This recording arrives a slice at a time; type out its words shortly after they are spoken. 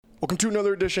Welcome to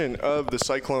another edition of the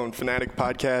Cyclone Fanatic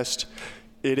Podcast.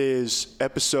 It is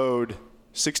episode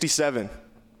 67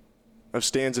 of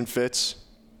Stands and Fits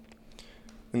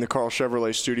in the Carl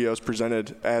Chevrolet Studios,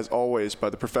 presented, as always, by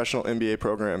the professional MBA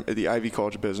program at the Ivy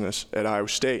College of Business at Iowa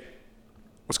State.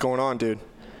 What's going on, dude?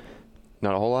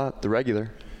 Not a whole lot. The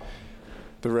regular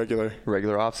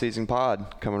off-season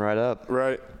pod coming right up.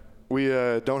 Right. We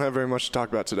don't have very much to talk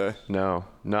about today. No,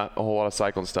 not a whole lot of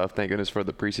cycling stuff. Thank goodness for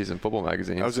the preseason football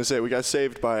magazines. I was going to say, we got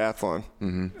saved by Athlon.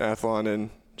 Athlon and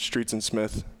Streets and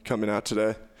Smith coming out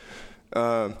today.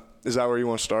 Is that where you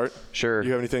want to start? Sure. Do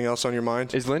you have anything else on your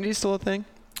mind? Is Lindy still a thing?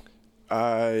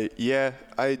 Yeah,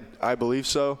 I believe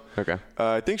so. Okay.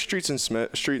 I think Street and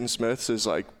Smith's is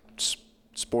like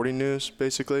sporting news,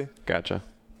 basically. Gotcha.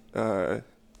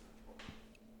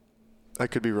 I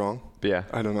could be wrong. Yeah.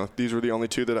 I don't know. These were the only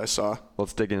two that I saw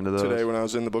Let's dig into those. today when I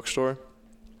was in the bookstore.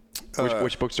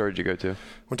 Which bookstore did you go to?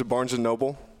 Went to Barnes &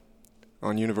 Noble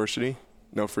on University.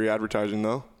 No free advertising,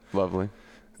 though. Lovely.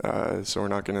 So we're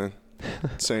not going to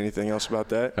say anything else about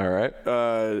that. All right.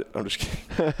 I'm just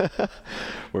kidding.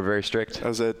 We're very strict. I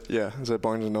was at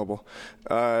Barnes & Noble.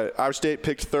 Iowa State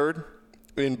picked third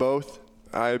in both.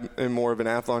 I am more of an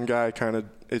Athlon guy.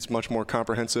 It's much more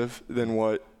comprehensive than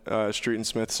what Street and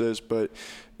Smith says, but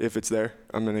if it's there,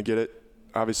 I'm going to get it.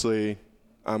 Obviously,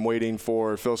 I'm waiting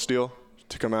for Phil Steele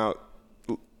to come out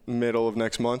middle of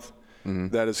next month.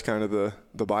 That is kind of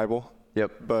the Bible.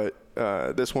 Yep. But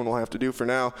this one will have to do for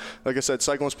now. Like I said,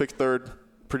 Cyclones picked third,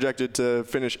 projected to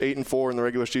finish 8-4 in the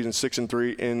regular season,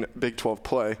 6-3 in Big 12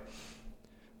 play.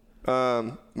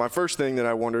 My first thing that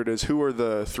I wondered is, who are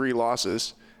the three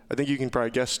losses? I think you can probably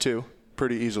guess two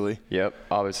pretty easily. Yep.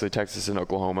 Obviously, Texas and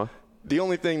Oklahoma. The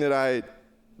only thing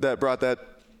that brought that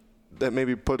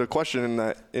maybe put a question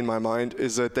in my mind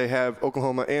is that they have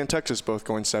Oklahoma and Texas both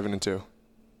going 7-2.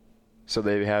 So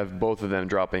they have both of them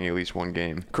dropping at least one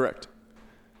game. Correct.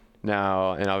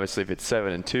 Now, and obviously if it's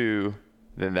 7-2,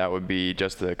 then that would be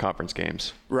just the conference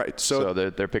games. Right. So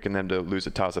they're picking them to lose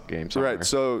a toss-up game somewhere. Right.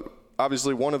 So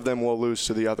obviously one of them will lose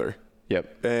to the other.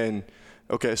 Yep. And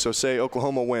okay, so say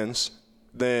Oklahoma wins,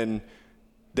 then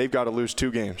they've got to lose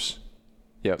two games.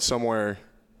 Yep. Somewhere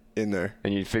in there.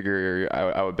 And you'd figure,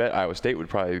 I would bet Iowa State would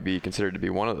probably be considered to be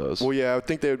one of those. Well, yeah, I would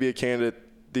think they would be a candidate.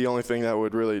 The only thing that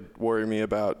would really worry me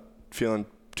about feeling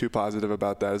too positive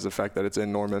about that is the fact that it's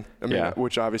in Norman. I mean,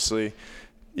 which obviously,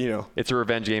 it's a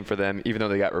revenge game for them, even though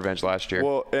they got revenge last year.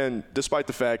 Well, and despite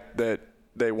the fact that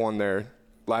they won there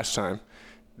last time,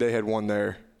 they've won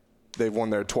there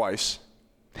twice.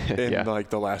 In like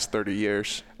the last 30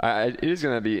 years. It is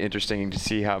going to be interesting to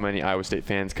see how many Iowa State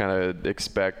fans kind of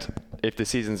expect, if the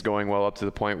season's going well up to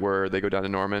the point where they go down to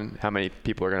Norman, how many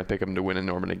people are going to pick them to win in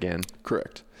Norman again.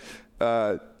 Correct.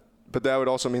 But that would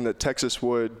also mean that Texas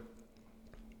would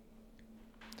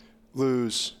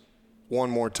lose one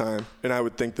more time, and I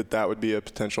would think that would be a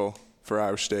potential for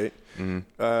Iowa State.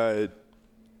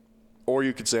 Or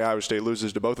you could say Iowa State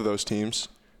loses to both of those teams.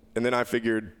 And then I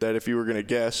figured that if you were going to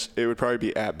guess, it would probably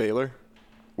be at Baylor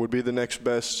would be the next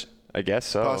best I guess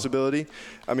so. possibility.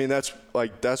 I mean, that's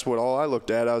what all I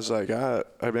looked at. I was like, I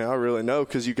don't really know,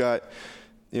 because you got,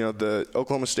 the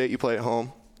Oklahoma State you play at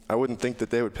home. I wouldn't think that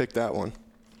they would pick that one.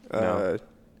 No.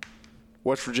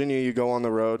 West Virginia, you go on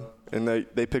the road, and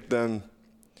they picked them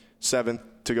 7th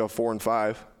to go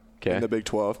 4-5 in the Big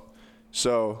 12.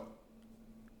 So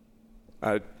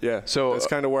so that's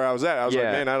kind of where I was at. I was like,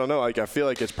 man, I don't know. Like, I feel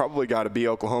like it's probably got to be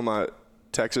Oklahoma,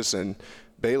 Texas, and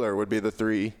Baylor would be the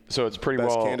three. So it's pretty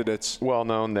best candidates. Well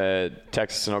known that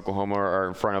Texas and Oklahoma are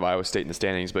in front of Iowa State in the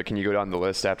standings. But can you go down the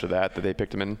list after that they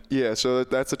picked them in? Yeah. So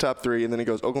that's the top three, and then it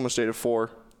goes Oklahoma State at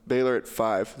 4, Baylor at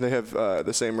 5. They have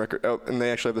the same record, and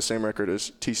they actually have the same record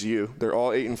as TCU. They're all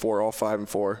 8-4, all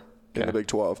 5-4 in the Big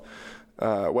 12.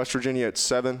 West Virginia at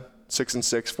 7,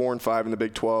 6-6, 4-5 in the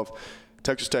Big 12.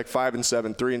 Texas Tech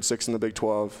 5-7, 3-6 in the Big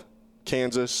 12.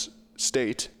 Kansas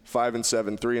State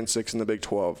 5-7, 3-6 in the Big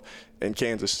 12, and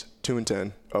Kansas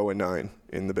 2-10, 0-9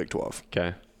 in the Big 12.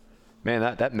 Okay, man,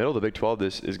 that middle of the Big 12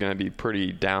 is going to be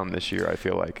pretty down this year, I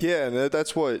feel like. Yeah, and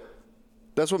that's what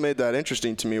made that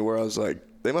interesting to me. Where I was like,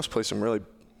 they must play some really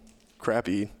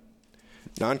crappy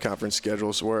non-conference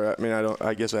schedules. Where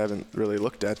I guess I haven't really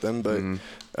looked at them,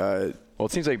 but. Well,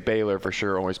 it seems like Baylor for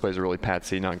sure always plays a really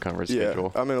patsy non-conference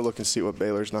schedule. I'm going to look and see what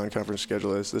Baylor's non-conference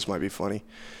schedule is. This might be funny.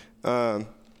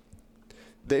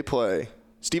 They play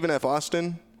Stephen F.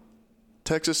 Austin,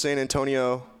 Texas San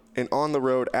Antonio, and on the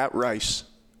road at Rice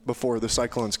before the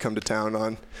Cyclones come to town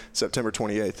on September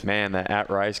 28th. Man, that at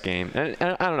Rice game. And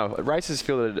I don't know. Rice has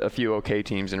fielded a few okay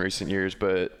teams in recent years,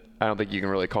 but I don't think you can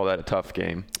really call that a tough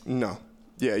game. No.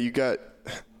 Yeah, you got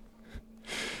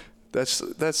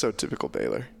That's so typical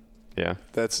Baylor. Yeah.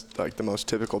 That's like the most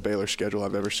typical Baylor schedule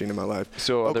I've ever seen in my life.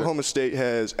 So Oklahoma State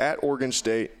has at Oregon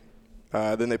State,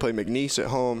 then they play McNeese at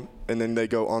home, and then they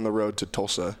go on the road to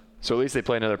Tulsa. So at least they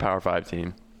play another Power 5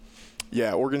 team.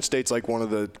 Yeah, Oregon State's like one of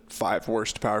the 5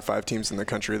 worst Power 5 teams in the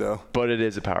country, though. But it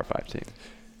is a Power 5 team.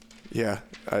 Yeah,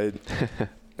 I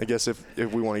guess if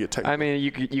we want to get technical. I mean,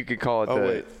 you could call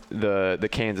it the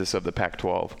Kansas of the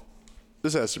Pac-12.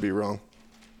 This has to be wrong.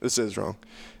 This is wrong.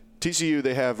 TCU,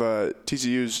 they have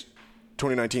TCU's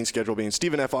 2019 schedule being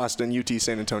Stephen F. Austin, UT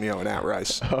San Antonio, and at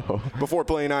Rice. Oh. Before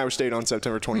playing Iowa State on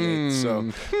September 28th.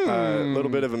 So a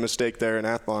little bit of a mistake there in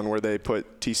Athlon where they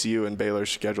put TCU and Baylor's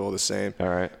schedule the same. All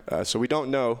right. So we don't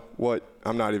know what –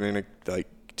 I'm not even going to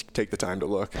take the time to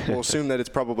look. We'll assume that it's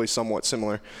probably somewhat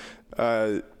similar.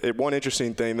 One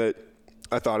interesting thing that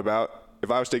I thought about,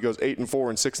 if Iowa State goes 8-4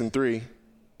 and 6-3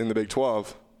 in the Big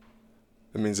 12,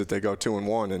 it means that they go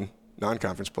 2-1 in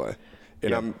non-conference play. And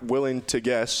Yep. I'm willing to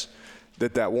guess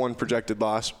that one projected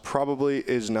loss probably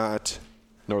is not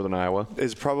Northern Iowa.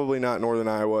 Is probably not Northern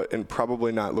Iowa and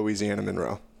probably not Louisiana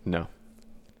Monroe. No.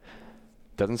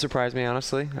 Doesn't surprise me,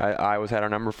 honestly. Iowa's had our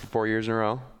number for 4 years in a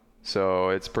row. So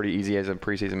it's pretty easy as a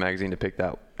preseason magazine to pick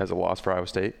that as a loss for Iowa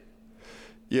State.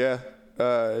 Yeah,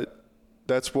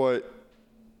 that's what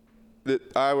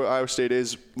Iowa State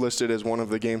is listed as one of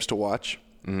the games to watch.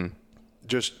 Mm-hmm.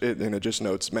 It just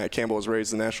notes Matt Campbell has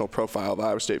raised the national profile of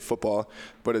Iowa State football,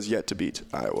 but has yet to beat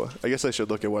Iowa. I guess I should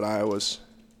look at what Iowa's.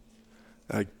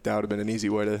 That would have been an easy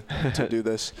way to do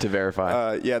this. To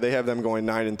verify. Yeah, they have them going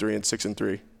 9-3 and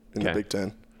 6-3 in the Big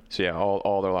Ten. So yeah,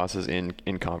 all their losses in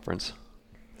conference.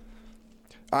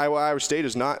 Iowa State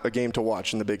is not a game to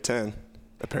watch in the Big Ten,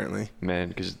 apparently. Man,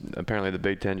 because apparently the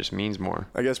Big Ten just means more.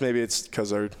 I guess maybe it's because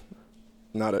they're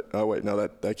not at – oh, wait, no,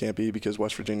 that can't be because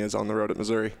West Virginia is on the road at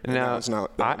Missouri. Now, it's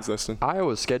not that existing.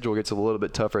 Iowa's schedule gets a little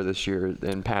bit tougher this year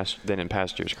than in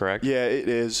past years, correct? Yeah, it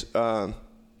is.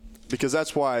 Because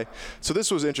that's why – so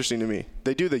this was interesting to me.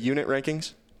 They do the unit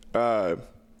rankings, and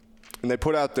they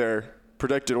put out their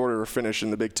projected order of finish in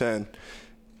the Big Ten.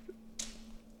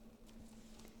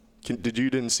 You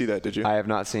didn't see that, did you? I have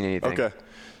not seen anything. Okay.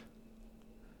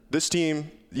 This team,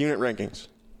 unit rankings,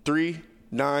 3,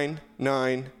 9,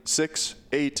 9, 6,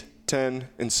 8, 10,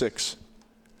 and 6.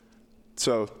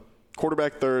 So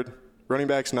quarterback 3rd, running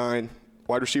backs 9,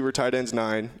 wide receiver tight ends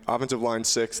 9, offensive line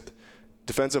 6th,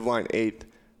 defensive line 8th,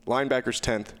 linebackers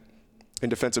 10th, and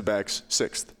defensive backs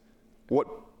 6th. What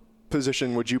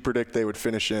position would you predict they would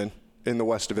finish in the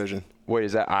West Division? Wait,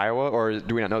 is that Iowa, or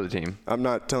do we not know the team? I'm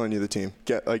not telling you the team.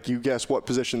 You guess what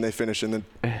position they finish in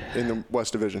the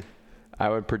West Division. I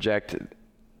would project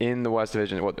in the West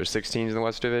Division, there's 6 teams in the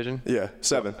West Division? Yeah,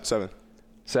 7.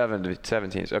 7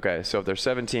 teams. Okay, so if there's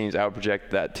 7 teams, I would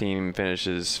project that team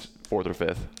finishes 4th or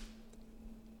 5th.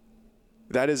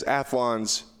 That is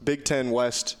Athlon's Big Ten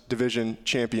West Division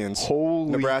champions.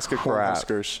 Holy Nebraska crap.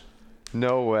 Cornhuskers.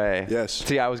 No way. Yes.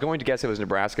 See, I was going to guess it was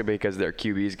Nebraska because their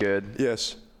QB's good.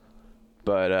 Yes.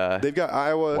 But they've got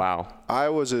Iowa. Wow.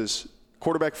 Iowa's is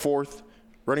quarterback 4th,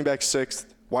 running back 6th,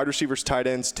 wide receivers tight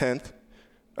ends 10th,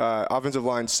 offensive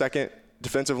line 2nd,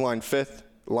 defensive line 5th,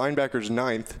 linebackers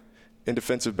 9th, and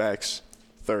defensive backs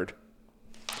 3rd.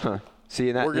 Huh.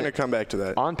 See, We're going to come back to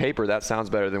that. On paper, that sounds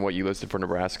better than what you listed for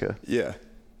Nebraska. Yeah.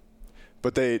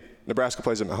 But Nebraska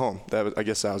plays them at home. I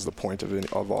guess that was the point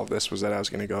of all of this, was that I was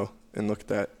going to go and look at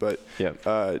that. But yep.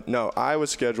 No,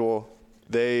 Iowa's schedule,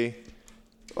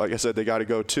 like I said, they got to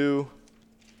go to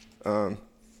where's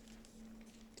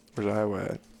Iowa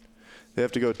at? They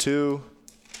have to go to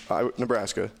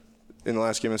Nebraska in the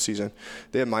last game of the season.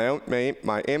 They have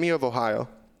Miami of Ohio,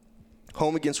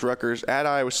 home against Rutgers, at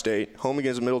Iowa State, home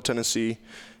against Middle Tennessee,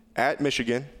 at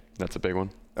Michigan. That's a big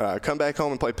one. Come back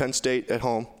home and play Penn State at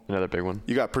home. Another big one.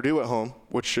 You got Purdue at home,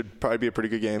 which should probably be a pretty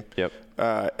good game. Yep.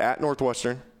 At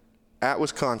Northwestern, at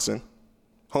Wisconsin,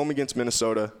 home against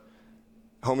Minnesota,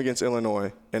 home against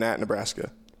Illinois, and at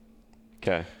Nebraska.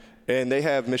 Okay. And they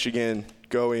have Michigan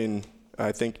going,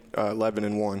 I think,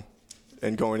 11-1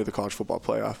 and going to the college football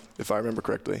playoff, if I remember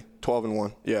correctly.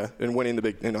 12-1, yeah, and winning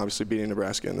and obviously beating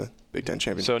Nebraska in the Big Ten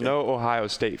championship. So game. no Ohio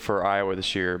State for Iowa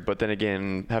this year, but then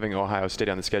again, having Ohio State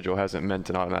on the schedule hasn't meant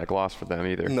an automatic loss for them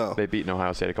either. No. They've beaten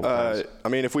Ohio State a couple times. I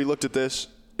mean, if we looked at this,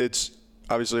 it's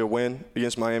obviously a win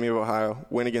against Miami of Ohio,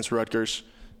 win against Rutgers.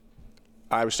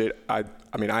 Iowa State, I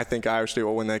think Iowa State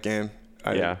will win that game.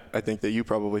 I think that you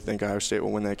probably think Iowa State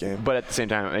will win that game. But at the same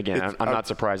time, again, I'm not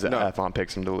surprised that Athlon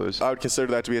picks them to lose. I would consider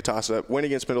that to be a toss-up. Win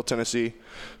against Middle Tennessee.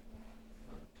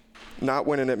 Not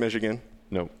winning at Michigan.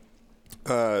 Nope.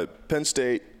 Penn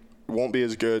State won't be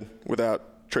as good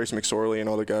without Trace McSorley and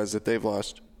all the guys that they've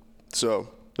lost. So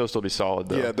They'll still be solid,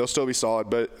 though. Yeah, they'll still be solid,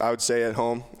 but I would say at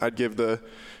home, I'd give the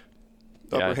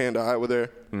upper hand to Iowa there.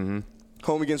 Mm-hmm.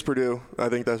 Home against Purdue, I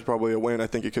think that's probably a win. I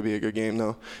think it could be a good game,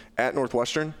 though. At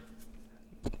Northwestern.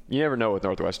 You never know with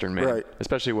Northwestern, man. Right.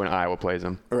 Especially when Iowa plays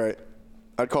them. Right.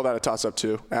 I'd call that a toss-up,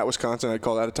 too. At Wisconsin, I'd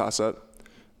call that a toss-up.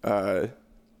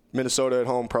 Minnesota at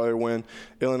home, probably a win.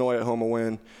 Illinois at home, a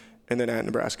win. And then at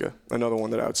Nebraska, another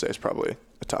one that I would say is probably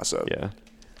a toss-up. Yeah.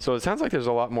 So it sounds like there's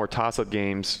a lot more toss-up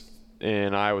games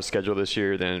in Iowa's schedule this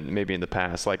year than maybe in the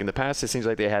past. Like in the past, it seems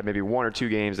like they had maybe 1 or 2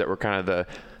 games that were kind of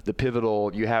the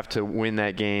pivotal. You have to win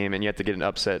that game, and you have to get an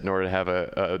upset in order to have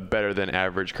a better than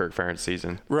average Kirk Ferentz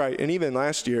season. Right. And even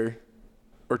last year,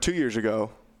 or 2 years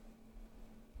ago,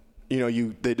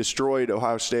 they destroyed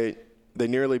Ohio State. They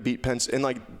nearly beat Penn State.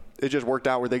 And, it just worked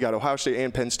out where they got Ohio State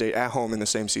and Penn State at home in the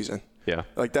same season. Yeah.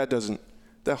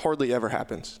 That hardly ever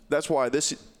happens. That's why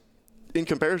in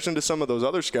comparison to some of those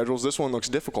other schedules, this one looks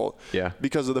difficult. Yeah.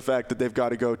 Because of the fact that they've got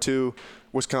to go to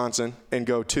Wisconsin and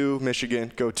go to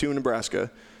Michigan, go to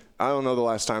Nebraska. I don't know the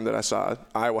last time that I saw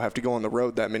Iowa have to go on the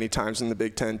road that many times in the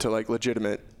Big Ten to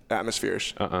legitimate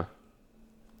atmospheres.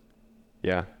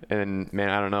 Yeah, and man,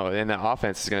 I don't know. And the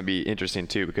offense is going to be interesting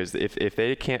too, because if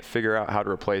they can't figure out how to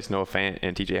replace Noah Fant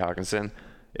and T.J. Hawkinson,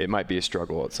 it might be a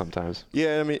struggle at sometimes.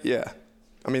 Yeah,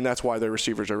 I mean that's why their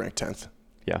receivers are ranked 10th.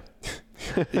 Yeah.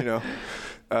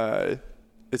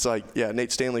 It's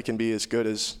Nate Stanley can be as good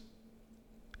as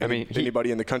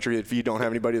anybody in the country. If you don't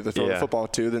have anybody to throw the football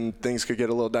to, then things could get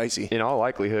a little dicey. In all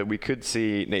likelihood, we could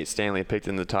see Nate Stanley picked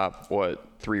in the top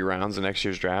 3 rounds in next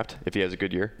year's draft if he has a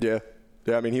good year. Yeah.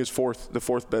 I mean, he was the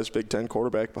fourth best Big Ten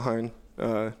quarterback behind,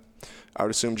 I would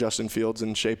assume, Justin Fields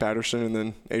and Shea Patterson, and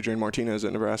then Adrian Martinez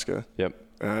at Nebraska. Yep.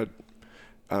 I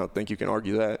don't think you can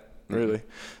argue that, really.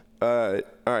 All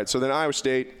right, so then Iowa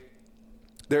State,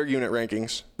 their unit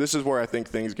rankings. This is where I think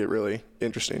things get really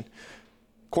interesting.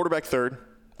 Quarterback 3rd.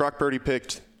 Brock Purdy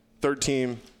picked 3rd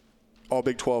team, all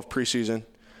Big 12 preseason.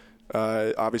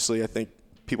 Obviously, I think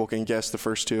people can guess the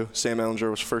first 2. Sam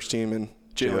Ehlinger was 1st team, and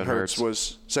Jalen Hurts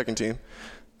was 2nd team.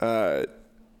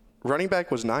 Running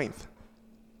back was 9th.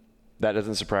 That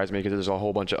doesn't surprise me because there's a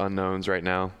whole bunch of unknowns right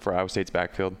now for Iowa State's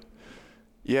backfield.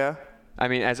 Yeah. I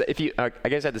mean, I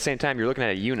guess at the same time you're looking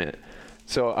at a unit.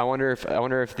 So I wonder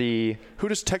if the who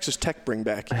does Texas Tech bring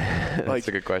back? That's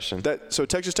a good question. So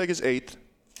Texas Tech is 8th.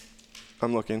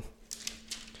 I'm looking.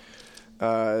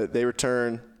 They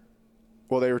return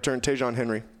Tajon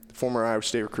Henry, former Iowa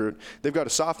State recruit. They've got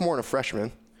a sophomore and a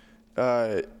freshman.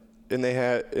 And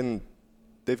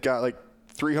they've got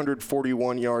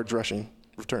 341 yards rushing,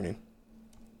 returning.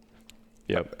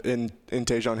 Yep. In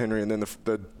Tajon Henry, and then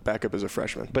the backup is a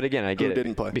freshman. But again, I get it.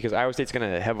 Didn't play. Because Iowa State's going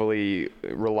to heavily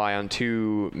rely on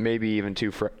 2, maybe even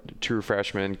 2 true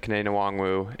freshmen, Kene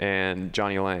Nwangwu and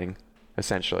Johnny Lang,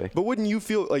 essentially. But wouldn't you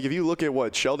feel if you look at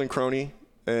what Sheldon Croney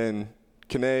and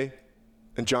Kene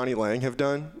and Johnny Lang have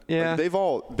done, they've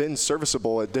all been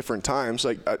serviceable at different times.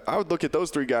 I would look at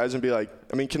those 3 guys and be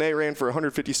Kene ran for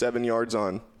 157 yards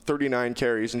on 39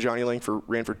 carries, and Johnny Lang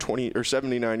ran for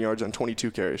 79 yards on 22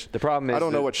 carries. The problem is I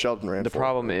don't know what Sheldon ran for. The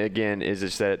problem, again,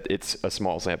 is that it's a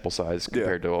small sample size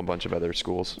compared to a bunch of other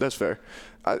schools. That's fair.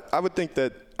 I would think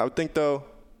though,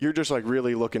 you're just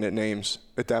really looking at names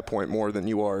at that point more than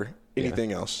you are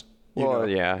anything else. Well,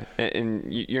 yeah,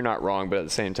 and you're not wrong, but at the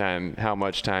same time, how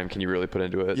much time can you really put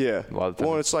into it? Yeah. A lot of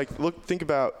time. Well, think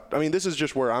about, this is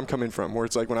just where I'm coming from, where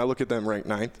it's when I look at them ranked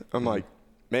 9th, I'm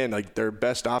man, their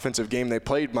best offensive game they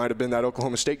played might have been that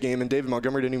Oklahoma State game, and David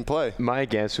Montgomery didn't even play. My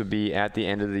guess would be at the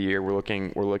end of the year, we're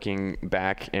looking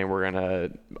back,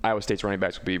 and Iowa State's running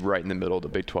backs will be right in the middle of the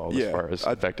Big 12 as far as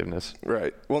effectiveness.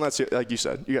 Right. Well, that's like you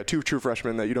said. You got 2 true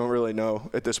freshmen that you don't really know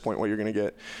at this point what you're going to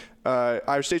get.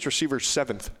 Iowa State's receiver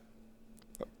 7th.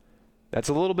 That's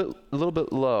a little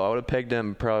bit low. I would have pegged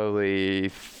them probably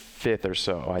 5th or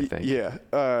so, I think. Yeah.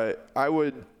 I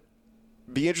would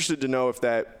be interested to know if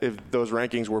those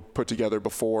rankings were put together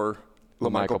before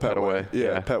LaMichael Pettway.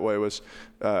 Yeah, Pettway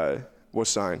was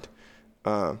signed.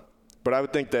 But I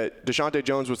would think that Deshaunte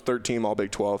Jones was 3rd team all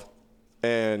Big 12.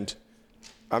 And,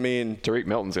 Tariq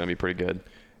Milton's going to be pretty good.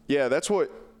 Yeah, that's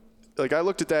what – I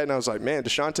looked at that and I was like, man,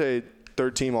 Deshaunte,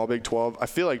 3rd team all Big 12. I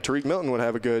feel like Tariq Milton would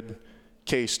have a good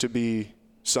case to be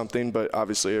something, but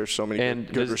obviously there's so many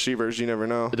good receivers, you never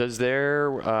know. Does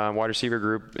their wide receiver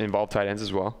group involve tight ends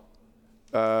as well?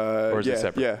 Or is it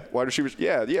separate? Yeah, wide receivers.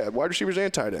 Yeah, wide receivers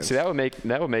and tight ends. See, that would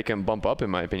make him bump up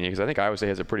in my opinion, because I think Iowa State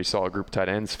has a pretty solid group of tight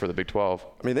ends for the Big 12.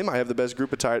 They might have the best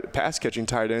group of pass catching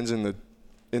tight ends in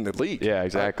the league. Yeah,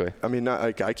 exactly.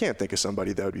 I can't think of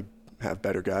somebody that would have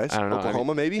better guys. I don't know.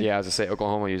 Oklahoma maybe. Yeah, I was gonna say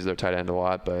Oklahoma uses their tight end a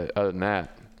lot, but other than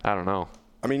that, I don't know.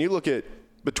 You look at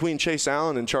between Chase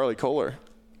Allen and Charlie Kolar,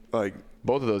 like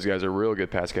both of those guys are real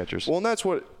good pass catchers. Well, and that's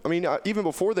what I mean. Even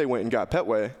before they went and got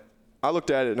Petway, I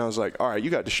looked at it and I was like, all right, you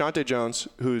got Deshaunte Jones,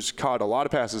 who's caught a lot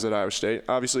of passes at Iowa State.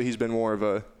 Obviously, he's been more of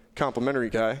a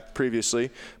complimentary guy previously.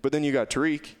 But then you got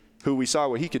Tariq, who we saw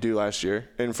what he could do last year.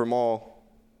 And from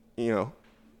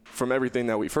everything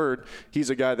that we've heard,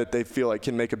 he's a guy that they feel like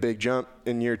can make a big jump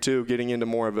in year 2, getting into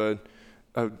more of a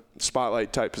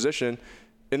spotlight type position.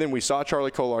 And then we saw Charlie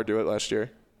Kolar do it last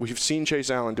year. We've seen Chase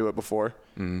Allen do it before.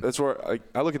 That's where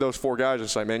I look at those 4 guys and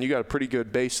it's like, man, you got a pretty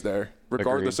good base there,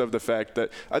 regardless of the fact that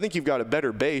I think you've got a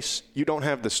better base. You don't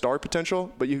have the star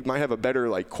potential, but you might have a better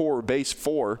core base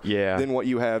 4 than what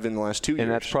you have in the last 2 years.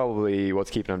 And that's probably what's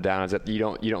keeping them down, is that you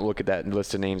don't look at that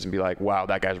list of names and be like, wow,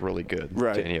 that guy's really good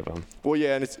to any of them. Well,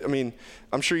 yeah, and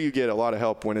I'm sure you get a lot of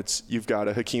help when you've got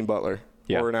a Hakeem Butler.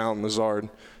 Or an Allen Lazard,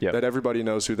 that everybody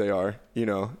knows who they are. You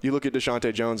look at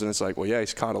Deshaunte Jones and it's like, well, yeah,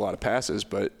 he's caught a lot of passes,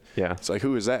 but it's like,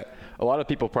 who is that? A lot of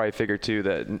people probably figure too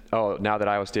that now that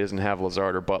Iowa State doesn't have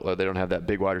Lazard or Butler, they don't have that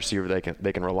big wide receiver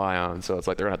they can rely on. So it's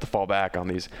like they're gonna have to fall back on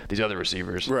these other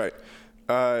receivers. Right.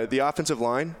 The offensive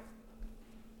line,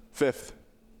 5th.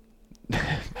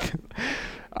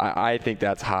 I think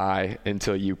that's high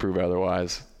until you prove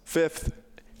otherwise. 5th.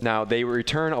 Now, they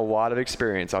return a lot of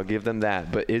experience. I'll give them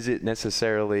that. But is it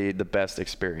necessarily the best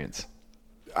experience?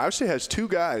 Iowa State has 2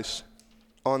 guys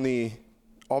on the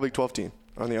All Big 12 team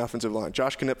on the offensive line,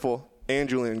 Josh Knipfel and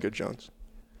Julian Good-Jones.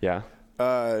 Yeah.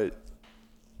 Other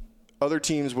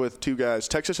teams with 2 guys.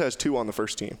 Texas has 2 on the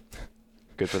first team.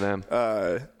 Good for them.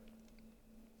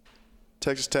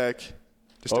 Texas Tech.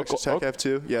 Does Texas Tech have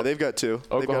 2? Yeah, they've got 2.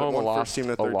 Oklahoma they've got one lost first team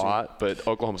and a third a lot, but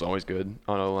Oklahoma's always good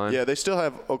on O-line. Yeah, they still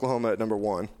have Oklahoma at number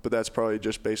 1, but that's probably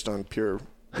just based on pure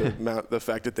the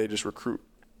fact that they just recruit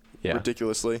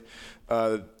ridiculously.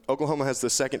 Oklahoma has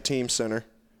the second team center.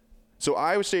 So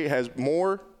Iowa State has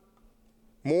more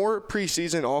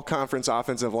preseason all-conference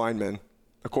offensive linemen,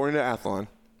 according to Athlon,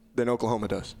 than Oklahoma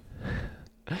does.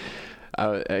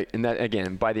 And that,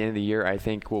 again, by the end of the year, I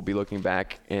think we'll be looking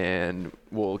back and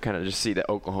we'll kind of just see that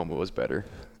Oklahoma was better.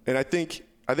 And I think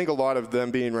a lot of them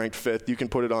being ranked 5th, you can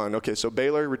put it on. Okay, so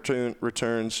Baylor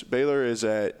returns. Baylor is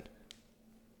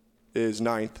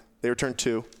 9th. They return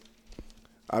 2.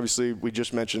 Obviously, we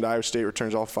just mentioned Iowa State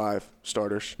returns all 5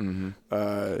 starters.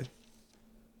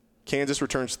 Kansas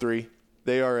returns 3.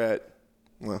 They are at,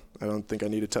 well, I don't think I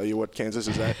need to tell you what Kansas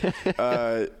is at.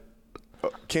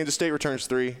 Kansas State returns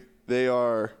 3. They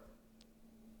are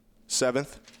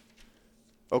 7th.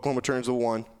 Oklahoma returns the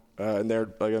 1, and they're,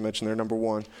 like I mentioned, they're number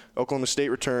 1. Oklahoma State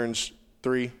returns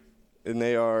 3, and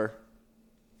they are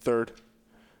 3rd.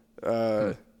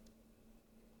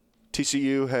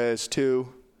 TCU has 2.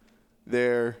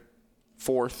 They're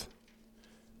 4th.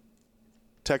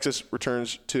 Texas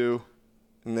returns 2,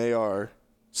 and they are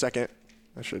 2nd.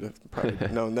 I should have probably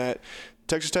known that.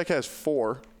 Texas Tech has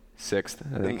 4.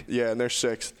 6th, I think. And they're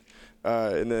 6th.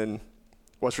 And then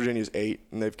West Virginia's 8,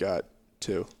 and they've got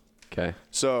 2. Okay.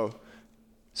 So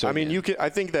I mean, I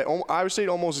think that Iowa State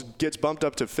almost gets bumped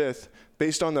up to 5th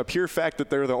based on the pure fact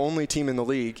that they're the only team in the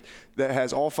league that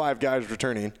has all 5 guys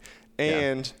returning,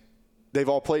 and they've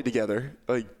all played together.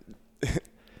 Like,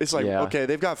 it's like, okay,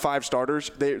 they've got 5 starters.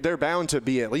 They're bound to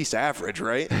be at least average,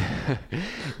 right?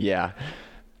 Yeah.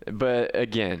 But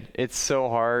again, it's so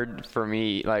hard for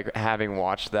me, like, having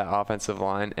watched that offensive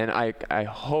line, and I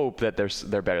hope that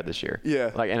they're better this year. Yeah.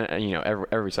 Like, and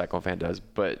every Cyclone fan does.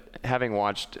 But having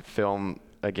watched film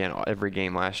again every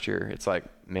game last year, it's like,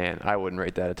 man, I wouldn't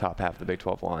rate that a top half of the Big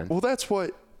 12 line. Well, that's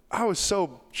what I was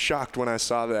so shocked when I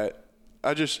saw that.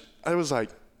 I was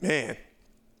like, man.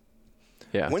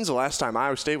 Yeah. When's the last time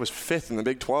Iowa State was 5th in the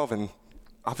Big 12 and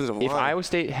offensive line? If Iowa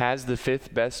State has the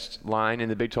 5th best line in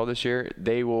the Big 12 this year,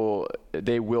 they will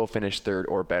finish 3rd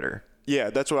or better. Yeah,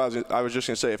 that's what I was just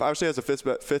going to say. If Iowa State has the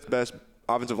 5th best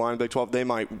offensive line in the Big 12, they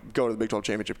might go to the Big 12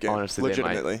 championship game. Honestly,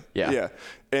 legitimately. They might. Yeah.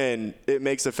 And it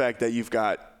makes the fact that you've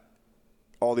got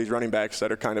all these running backs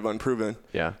that are kind of unproven.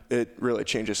 Yeah. It really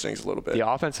changes things a little bit. The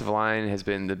offensive line has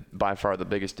been by far the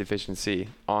biggest deficiency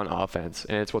on offense,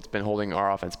 and it's what's been holding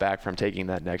our offense back from taking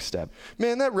that next step.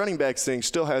 Man, that running backs thing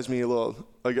still has me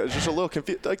just a little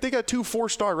confused. Like, they got 2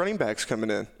 4-star running backs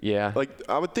coming in. Yeah. Like,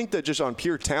 I would think that just on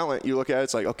pure talent, you look at it,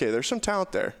 it's like, okay, there's some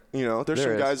talent there. There's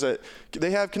some guys that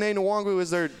they have. Kene Nwangu as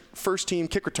their first team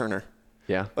kick returner.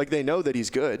 Yeah. Like, they know that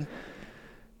he's good.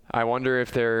 I wonder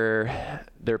if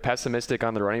they're pessimistic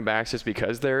on the running backs just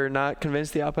because they're not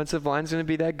convinced the offensive line's going to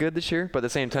be that good this year. But at the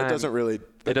same time, it doesn't really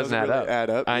add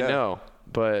up. I know,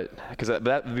 but because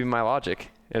that would be my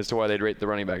logic as to why they'd rate the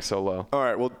running back so low. All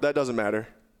right, well, that doesn't matter.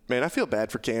 Man, I feel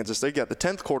bad for Kansas. They got the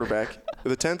 10th quarterback.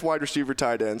 the 10th wide receiver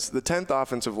tight ends, the 10th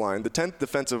offensive line, the 10th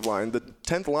defensive line, the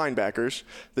 10th linebackers,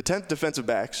 the 10th defensive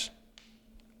backs.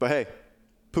 But hey,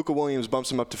 Puka Williams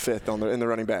bumps him up to 5th in the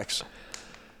running backs.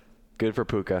 Good for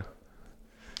Puka.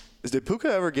 Did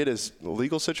Puka ever get his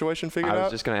legal situation figured out? I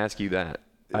was just going to ask you that.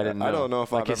 Yeah, I didn't know. I don't know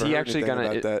if I've ever heard anything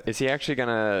about that. Is he actually going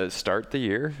to start the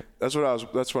year? That's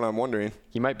what I'm wondering.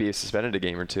 He might be suspended a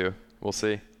game or two. We'll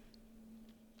see.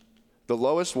 The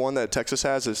lowest one that Texas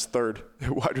has is 3rd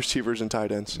wide receivers and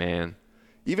tight ends. Man.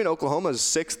 Even Oklahoma's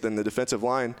 6th in the defensive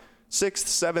line, 6th,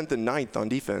 7th, and 9th on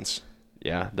defense.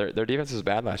 Yeah, their defense was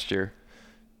bad last year.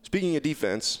 Speaking of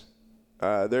defense,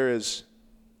 there is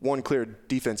one clear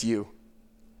defense U,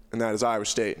 and that is Iowa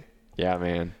State. Yeah,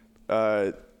 man.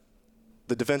 The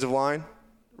defensive line,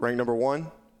 ranked number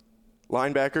 1.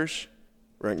 Linebackers,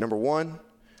 ranked number 1.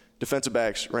 Defensive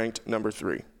backs, ranked number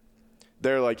 3.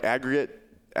 Their aggregate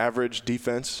average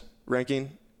defense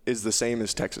ranking is the same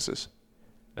as Texas's.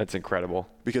 That's incredible.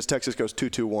 Because Texas goes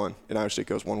 2-2-1 and Iowa State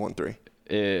goes 1-1-3.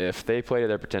 If they play to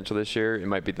their potential this year, it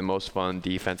might be the most fun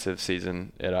defensive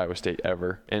season at Iowa State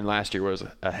ever. And last year was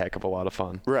a heck of a lot of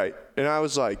fun. Right. And I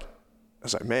was like,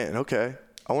 man, okay.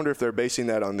 I wonder if they're basing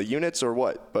that on the units or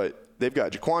what. But they've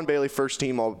got Jaquan Bailey, first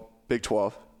team All Big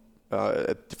 12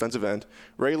 at defensive end.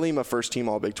 Ray Lima, first team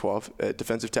All Big 12 at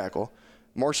defensive tackle.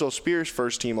 Marcel Spears,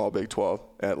 first team All Big 12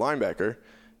 at linebacker.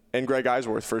 And Greg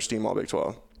Eisworth, first team All Big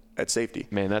 12 at safety.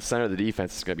 Man, that center of the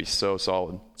defense is going to be so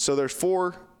solid. So there's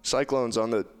 4 Cyclones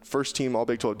on the first team All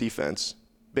Big 12 defense.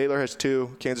 Baylor has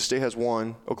 2, Kansas State has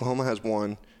 1, Oklahoma has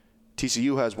 1,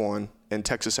 TCU has 1, and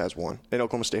Texas has 1, and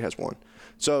Oklahoma State has 1.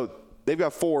 So they've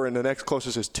got 4, and the next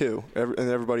closest is 2, and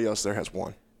everybody else there has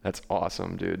 1. That's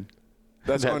awesome, dude.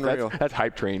 That's unreal. That's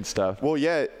hype train stuff. Well,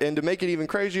 yeah, and to make it even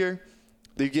crazier,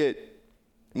 you get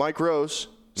Mike Rose,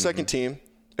 second team,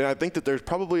 and I think that there's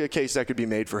probably a case that could be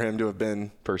made for him to have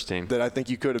been first team. That I think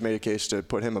you could have made a case to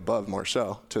put him above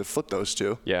Marcel, to flip those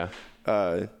two. Yeah.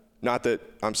 Not that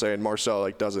I'm saying Marcel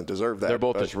doesn't deserve that. They're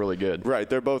both just really good. Right.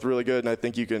 They're both really good, and I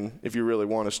think you can, if you really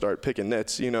want to start picking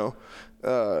nits, and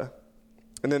then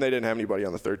they didn't have anybody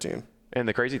on the third team. And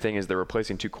the crazy thing is they're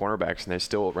replacing 2 cornerbacks, and they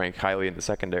still rank highly in the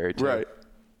secondary, too. Right.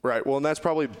 Right. Well, and that's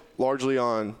probably largely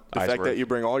on the fact that you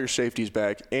bring all your safeties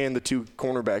back and the 2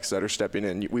 cornerbacks that are stepping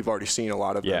in. We've already seen a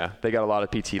lot of them. Yeah, they got a lot of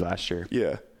PT last year.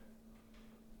 Yeah.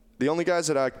 The only guys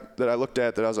that I looked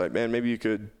at that I was like, man, maybe you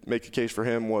could make a case for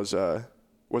him was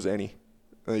Ennie.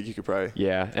 I think you could probably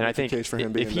and I think a case for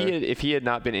him if he had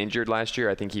not been injured last year,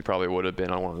 I think he probably would have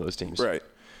been on one of those teams. Right.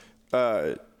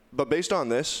 But based on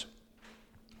this,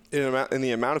 in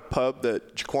the amount of pub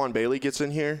that Jaquan Bailey gets in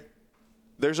here,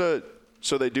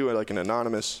 so they do an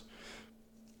anonymous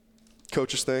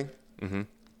coaches thing. Mm-hmm.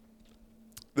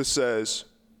 This says,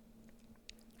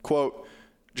 quote,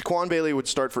 Jaquan Bailey would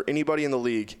start for anybody in the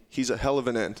league. He's a hell of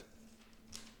an end.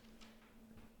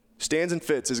 Stands and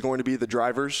Fitz is going to be the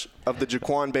drivers of the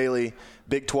Jaquan Bailey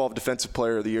Big 12 Defensive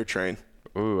Player of the Year train.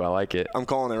 Ooh, I like it. I'm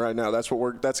calling it right now. That's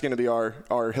going to be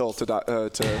our hill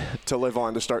to live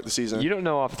on to start the season. You don't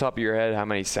know off the top of your head how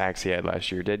many sacks he had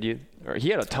last year, did you? Or he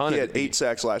had a ton. He had 8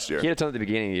 sacks last year. He had a ton at the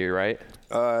beginning of the year, right?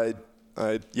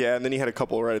 Yeah, and then he had a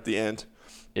couple right at the end.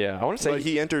 Yeah, I want to say. But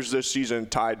he enters this season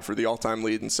tied for the all-time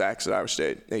lead in sacks at Iowa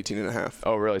State, 18.5.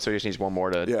 Oh, really? So he just needs one more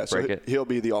to break it? He'll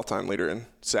be the all-time leader in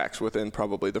sacks within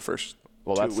probably the first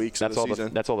 2 weeks of the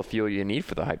season. That's all the fuel you need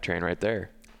for the hype train right there.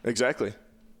 Exactly.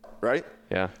 Right?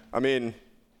 Yeah. I mean,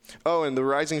 and the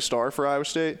rising star for Iowa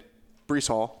State, Breece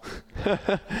Hall.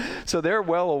 So they're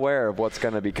well aware of what's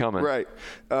going to be coming. Right.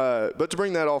 But to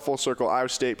bring that all full circle, Iowa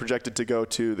State projected to go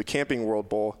to the Camping World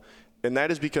Bowl, and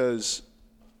that is because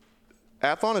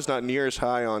Athlon is not near as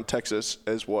high on Texas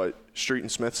as what Street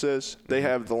and Smith says. They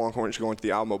have the Longhorns going to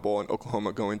the Alamo Bowl and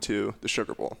Oklahoma going to the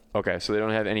Sugar Bowl. Okay, so they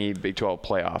don't have any Big 12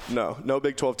 playoff. No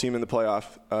Big 12 team in the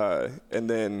playoff, and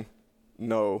then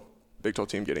no Big 12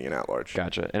 team getting an at-large.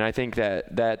 Gotcha. And I think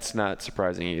that's not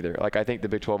surprising either. I think the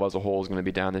Big 12 as a whole is going to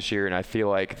be down this year, and I feel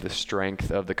like the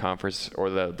strength of the conference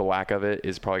or the lack of it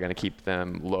is probably going to keep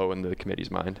them low in the committee's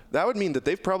mind. That would mean that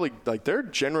they've probably, they're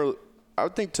general. I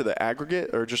would think to the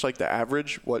aggregate or just the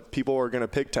average, what people are going to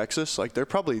pick Texas, they're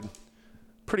probably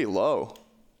pretty low,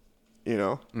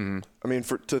 Mm-hmm. I mean,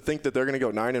 to think that they're going to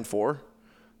go 9-4,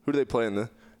 who do they play in the?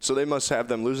 So they must have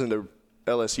them losing to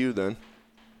LSU then.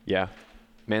 Yeah.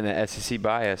 Man, that SEC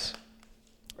bias.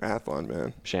 Athlon,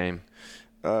 man. Shame.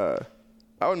 I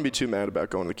wouldn't be too mad about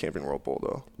going to the Camping World Bowl,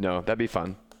 though. No, that'd be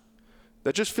fun.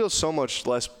 That just feels so much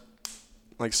less,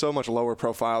 so much lower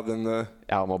profile than the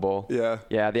Alamo Bowl. Yeah.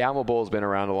 Yeah, the Alamo Bowl has been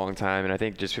around a long time, and I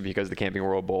think just because the Camping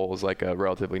World Bowl is a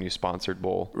relatively new sponsored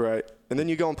bowl. Right. And then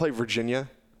you go and play Virginia.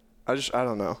 I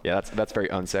don't know. Yeah, that's very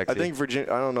unsexy. I think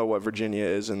I don't know what Virginia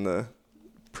is in the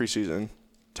preseason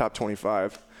top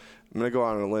 25. I'm going to go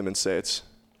out on a limb and say it's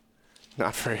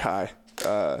not very high.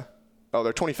 They're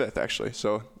 25th actually.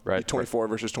 So 24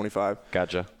 versus 25.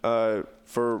 Gotcha.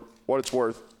 For what it's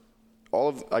worth,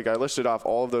 I listed off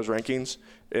all of those rankings,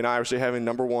 and Iowa State having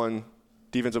number 1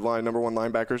 defensive line, number 1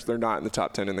 linebackers, they're not in the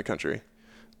top 10 in the country.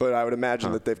 But I would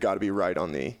imagine that they've got to be right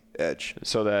on the edge.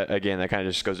 So that kind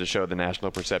of just goes to show the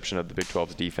national perception of the Big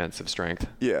 12's defensive strength.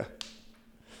 Yeah.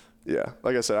 Yeah.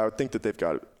 Like I said, I would think that they've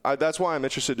got it. That's why I'm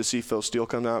interested to see Phil Steele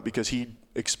come out, because he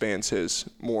expands his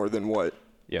more than what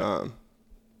Athlon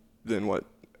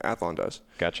does.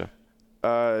 Gotcha.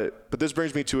 But this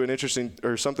brings me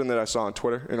to something that I saw on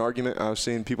Twitter, an argument I was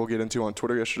seeing people get into on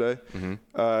Twitter yesterday.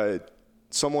 Mm-hmm.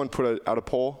 Someone put out a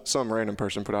poll, some random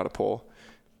person put out a poll,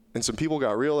 and some people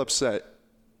got real upset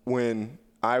when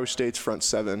Iowa State's front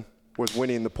 7 was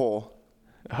winning the poll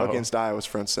against Iowa's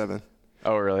front 7.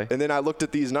 Oh, really? And then I looked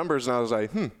at these numbers and I was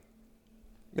like,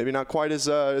 maybe not quite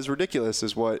as ridiculous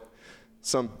as what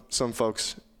some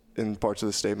folks in parts of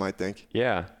the state might think.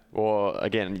 Yeah. Well,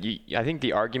 again, I think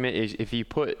the argument is if you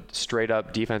put straight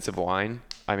up defensive line,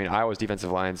 I mean, Iowa's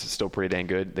defensive line is still pretty dang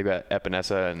good. They've got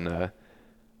Epinesa and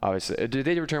obviously, did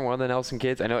they return one of the Nelson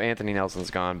kids? I know Anthony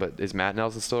Nelson's gone, but is Matt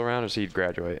Nelson still around, or does he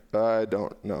graduate? I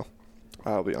don't know.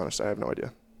 I'll be honest, I have no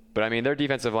idea. But, I mean, their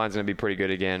defensive line's going to be pretty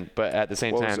good again. But at the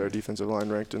same time, what was their defensive line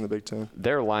ranked in the Big Ten?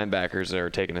 Their linebackers are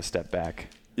taking a step back.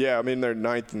 Yeah, I mean, they're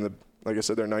ninth in the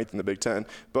Big Ten.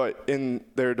 But in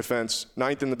their defense,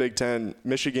 9th in the Big Ten,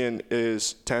 Michigan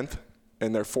is 10th,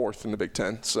 and they're 4th in the Big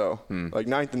Ten. So,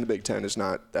 9th in the Big Ten is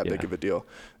not that big of a deal.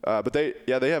 But they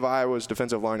have Iowa's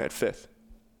defensive line at 5th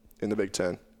in the Big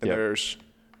Ten. And there's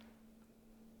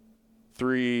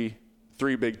three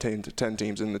Big Ten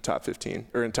teams in the top 15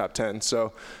 or in top 10.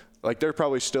 So, they're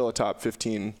probably still a top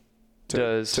 15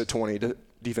 to 20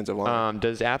 defensive line.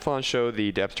 Does Athlon show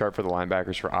the depth chart for the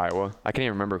linebackers for Iowa? I can't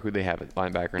even remember who they have at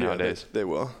linebacker nowadays. They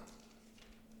will.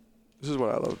 This is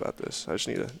what I love about this. I just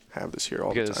need to have this here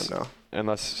all the time now.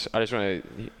 Unless I just want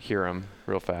to hear them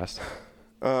real fast.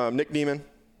 Nick Niemann,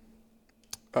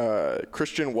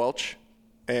 Christian Welch,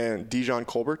 and Dijon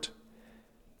Colbert.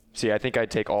 See, I think I'd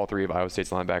take all 3 of Iowa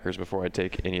State's linebackers before I'd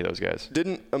take any of those guys.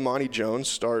 Didn't Amani Jones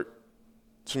start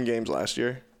some games last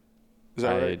year? Is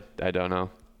that right? I don't know.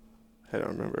 I don't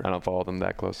remember. I don't follow them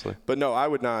that closely. But no, I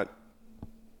would not.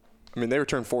 I mean, they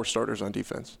returned 4 starters on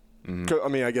defense. Mm-hmm. I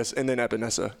mean, I guess, and then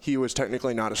Epinesa. He was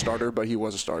technically not a starter, but he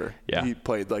was a starter. Yeah. He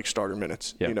played starter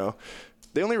minutes,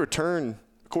 They only return,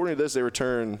 according to this, they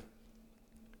return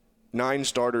 9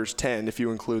 starters, 10 if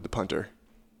you include the punter.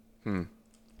 Man,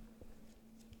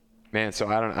 so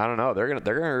I don't know. They're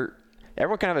gonna.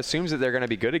 Everyone kind of assumes that they're gonna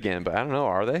be good again, but I don't know.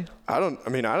 Are they? I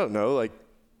don't know.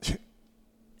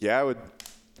 Yeah, I would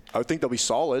think they'll be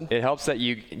solid. It helps that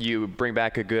you bring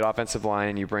back a good offensive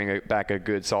line, you bring back a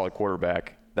good solid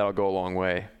quarterback. That'll go a long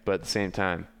way. But at the same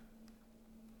time,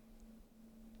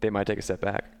 they might take a step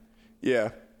back. Yeah.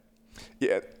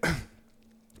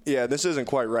 This isn't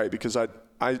quite right because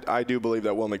I do believe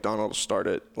that Will McDonald will start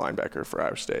at linebacker for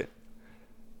Iowa State.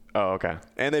 Oh, okay.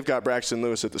 And they've got Braxton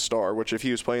Lewis at the star, which if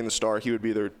he was playing the star, he'd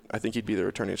be the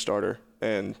returning starter.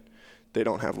 And they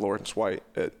don't have Lawrence White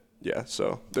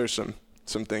so there's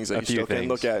some things that you still can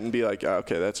look at and be like,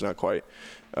 okay, that's not quite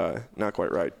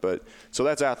right. But so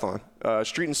that's Athlon.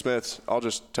 Street and Smith, I'll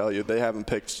just tell you, they haven't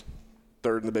picked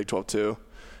 3rd in the Big 12 too.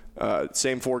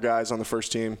 Same 4 guys on the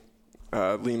first team: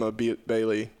 Lima,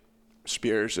 Bailey,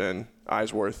 Spears, and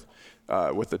Eisworth,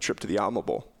 with the trip to the Alamo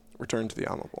Bowl. Return to the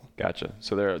Alamo Bowl. Gotcha.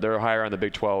 So they're higher on the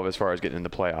Big 12 as far as getting in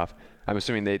the playoff. I'm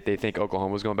assuming they think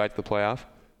Oklahoma's going back to the playoff?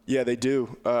 Yeah, they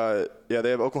do. They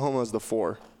have Oklahoma as the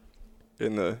 4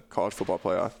 in the college football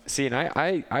playoff. See, and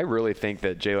I really think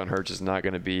that Jalen Hurts is not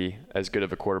going to be as good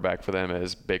of a quarterback for them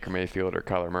as Baker Mayfield or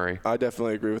Kyler Murray. I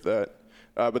definitely agree with that.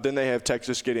 But then they have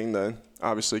Texas getting a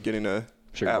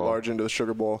at-large into the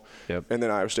Sugar Bowl. Yep. And then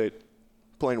Iowa State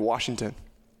playing Washington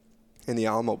in the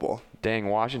Alamo Bowl. Dang,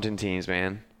 Washington teams,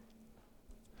 man.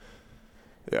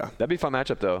 Yeah. That'd be a fun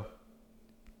matchup, though.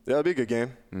 Yeah, that'd be a good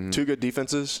game. Mm-hmm. 2 good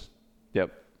defenses.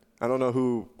 Yep. I don't know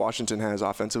who Washington has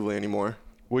offensively anymore.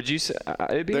 Would you say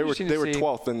it'd be interesting they to were see,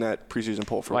 12th in that preseason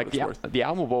poll for what it's worth. The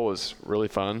Alamo Bowl was really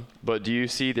fun, but do you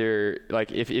see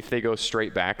if they go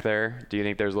straight back there, do you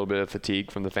think there's a little bit of fatigue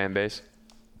from the fan base?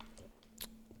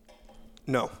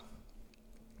 No.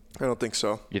 I don't think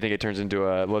so. You think it turns into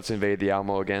a let's invade the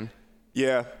Alamo again?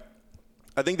 Yeah.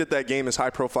 I think that game is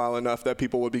high profile enough that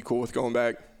people would be cool with going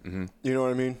back. Mm-hmm. You know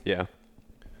what I mean? Yeah.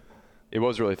 It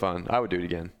was really fun. I would do it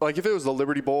again. If it was the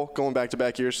Liberty Bowl, going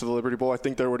back-to-back years to the Liberty Bowl, I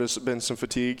think there would have been some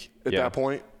fatigue at that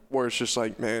point. where it's just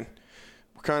like, man,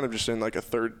 we're kind of just in like a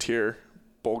third tier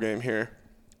bowl game here.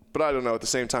 But I don't know. At the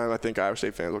same time, I think Iowa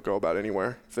State fans will go about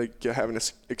anywhere if they have an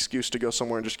excuse to go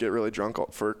somewhere and just get really drunk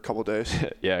for a couple of days.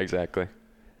 Yeah, exactly.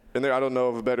 And I don't know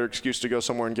of a better excuse to go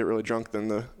somewhere and get really drunk than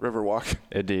the Riverwalk.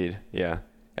 Indeed, yeah.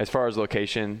 As far as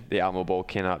location, the Alamo Bowl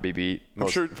cannot be beat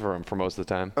for most of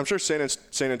the time. I'm sure San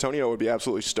Antonio would be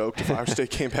absolutely stoked if Iowa State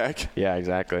came back. Yeah,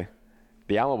 exactly.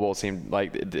 The Alamo Bowl seemed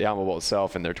like the Alamo Bowl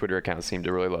itself and their Twitter account seemed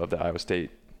to really love that Iowa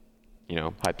State,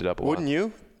 hyped it up a lot. Wouldn't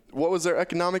you? What was their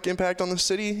economic impact on the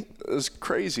city? It was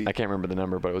crazy. I can't remember the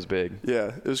number, but it was big.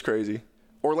 Yeah, it was crazy.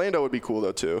 Orlando would be cool,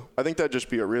 though, too. I think that'd just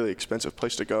be a really expensive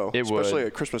place to go, especially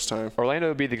at Christmas time. Orlando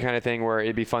would be the kind of thing where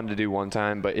it'd be fun to do one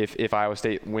time, but if Iowa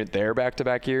State went there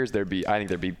back-to-back years, I think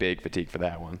there'd be big fatigue for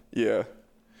that one. Yeah.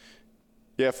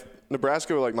 Yeah, if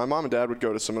Nebraska, like my mom and dad would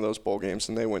go to some of those bowl games,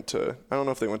 and they went to – I don't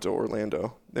know if they went to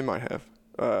Orlando. They might have.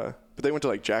 But they went to,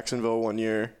 like, Jacksonville one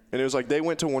year, and it was like they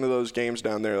went to one of those games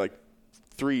down there, like,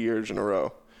 3 years in a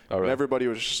row. Oh, really? And everybody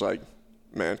was just like,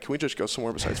 man, can we just go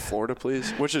somewhere besides Florida,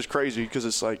 please? Which is crazy because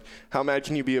it's like, how mad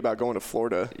can you be about going to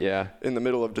Florida in the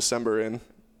middle of December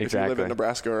if you live in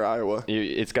Nebraska or Iowa?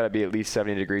 It's got to be at least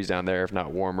 70 degrees down there, if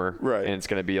not warmer. Right. And it's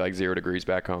going to be like 0 degrees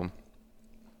back home.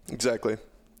 Exactly.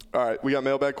 All right, we got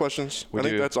mailbag questions? I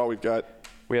think that's all we've got.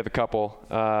 We have a couple.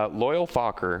 Loyal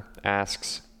Fokker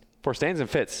asks, for Stands and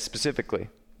Fits specifically,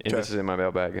 and this is in my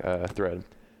mailbag thread,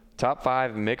 top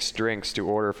 5 mixed drinks to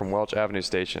order from Welch Avenue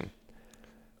Station.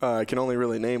 I can only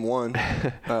really name one.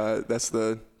 That's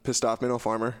the Pissed Off Minnow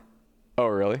Farmer. Oh,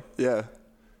 really? Yeah.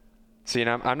 See, and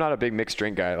I'm not a big mixed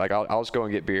drink guy. Like, I'll just go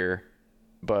and get beer,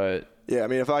 but yeah, I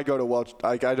mean, if I go to Welch,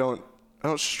 like I don't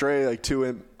stray like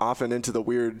too often into the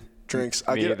weird drinks.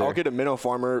 I'll get a Minnow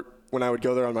Farmer when I would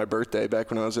go there on my birthday back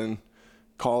when I was in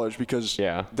college because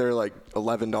they're like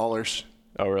 $11.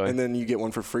 Oh, really? And then you get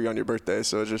one for free on your birthday.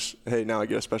 So it's just, hey, now I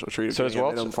get a special treat. So as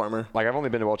well, Minnow Farmer. Like, I've only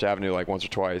been to Welch Avenue like once or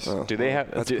twice. Do they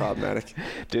have? That's problematic.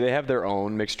 Do they have their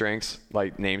own mixed drinks,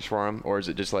 like names for them, or is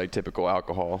it just like typical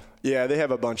alcohol? Yeah, they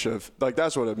have a bunch of like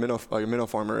that's what a Minnow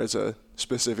Farmer is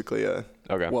specifically a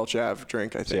Welch Ave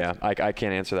drink. I think. So yeah, I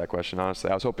can't answer that question honestly.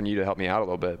 I was hoping you to help me out a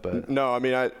little bit, but no, I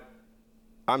mean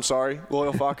I'm sorry,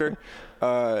 Loyal Fokker,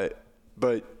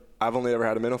 but I've only ever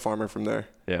had a Minnow Farmer from there.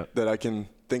 Yeah. That I can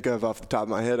think of off the top of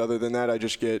my head. Other than that, I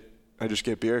just get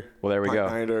beer. Well, there we go.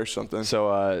 Or something.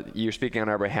 So you're speaking on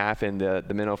our behalf, and the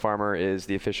Minnow Farmer is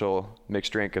the official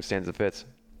mixed drink of Stands and Fits.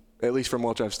 At least from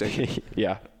Welch Ave Station.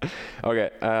 Yeah. Okay.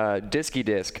 Disky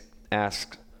Disc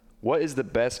asks, what is the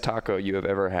best taco you have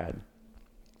ever had?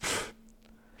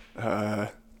 I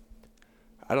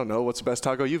don't know. What's the best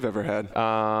taco you've ever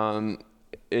had?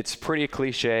 It's pretty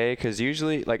cliche because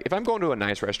usually, like, if I'm going to a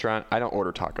nice restaurant, I don't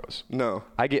order tacos. No.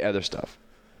 I get other stuff.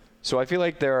 So I feel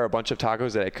like there are a bunch of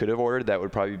tacos that I could have ordered that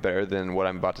would probably be better than what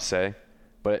I'm about to say.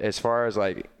 But as far as,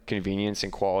 like, convenience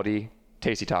and quality,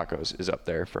 Tasty Tacos is up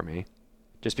there for me.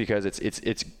 Just because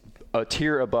it's a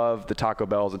tier above the Taco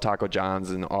Bells and Taco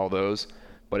John's and all those,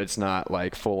 but it's not,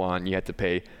 like, full-on. You have to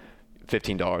pay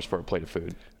 $15 for a plate of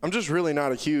food. I'm just really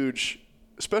not a huge,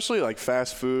 especially, like,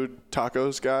 fast food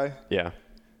tacos guy. Yeah.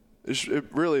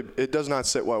 It does not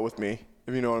sit well with me,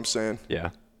 if you know what I'm saying.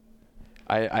 Yeah.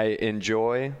 I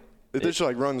enjoy. It just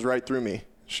like runs right through me.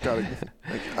 Just gotta,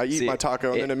 I eat my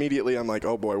taco and then immediately I'm like,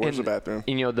 oh boy, where's the bathroom?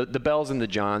 The Bells and the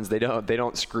Johns, they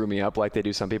don't screw me up like they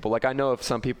do some people. Like I know if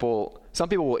some people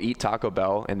will eat Taco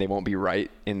Bell and they won't be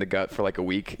right in the gut for like a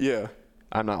week. Yeah.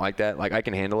 I'm not like that. Like I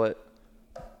can handle it.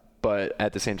 But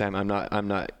at the same time, I'm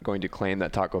not going to claim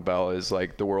that Taco Bell is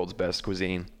like the world's best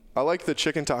cuisine. I like the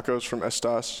chicken tacos from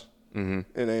Estas in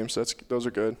Ames. Those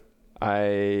are good.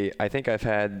 I think I've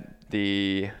had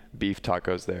the beef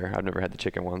tacos there. I've never had the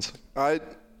chicken ones.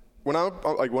 When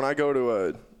I go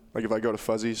to if I go to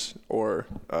Fuzzy's or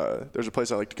there's a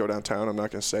place I like to go downtown. I'm not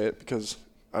gonna say it because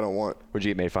I don't want. Would you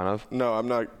get made fun of? No, I'm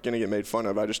not gonna get made fun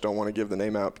of. I just don't want to give the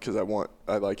name out because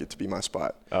I like it to be my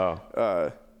spot.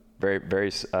 Oh. Very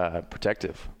very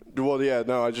protective. Well, yeah,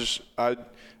 no, I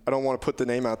don't want to put the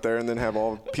name out there and then have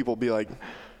all people be like,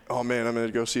 oh man, I'm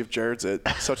gonna go see if Jared's at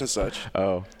such and such.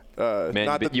 Oh.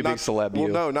 Man, you big celeb. Well,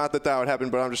 no, not that would happen,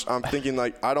 but I'm thinking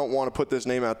like I don't want to put this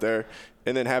name out there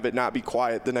and then have it not be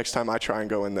quiet the next time I try and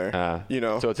go in there.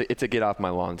 So it's a get off my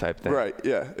lawn type thing. Right.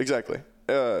 Yeah. Exactly.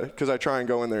 Because I try and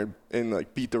go in there and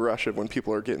like beat the rush of when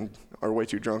people are way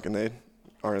too drunk and they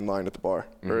are in line at the bar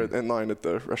or in line at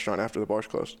the restaurant after the bar's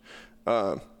closed.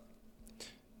 But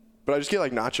I just get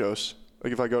like nachos.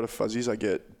 Like if I go to Fuzzy's, I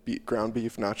get ground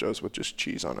beef nachos with just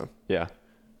cheese on them. Yeah.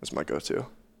 That's my go-to.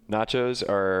 Nachos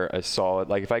are a solid.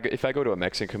 Like if I go to a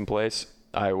Mexican place,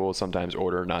 I will sometimes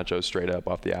order nachos straight up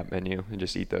off the app menu and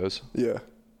just eat those. Yeah.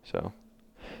 So.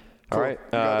 Cool. All right.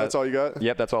 That's all you got?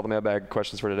 Yep, that's all the mailbag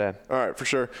questions for today. All right, for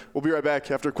sure. We'll be right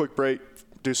back after a quick break.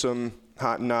 Do some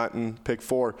hot and not and pick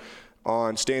 4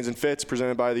 on Stains and Fits,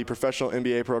 presented by the Professional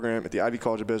MBA program at the Ivy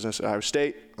College of Business at Iowa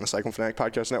State on the Cyclone Fanatic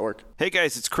Podcast Network. Hey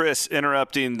guys, it's Chris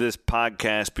interrupting this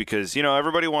podcast because,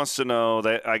 everybody wants to know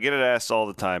that I get it asked all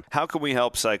the time. How can we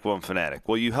help Cyclone Fanatic?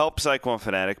 Well, you help Cyclone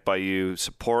Fanatic by you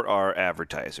support our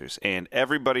advertisers, and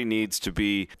everybody needs to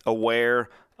be aware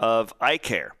of eye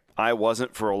care. I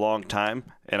wasn't for a long time,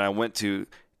 and I went to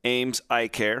Ames Eye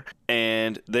Care,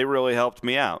 and they really helped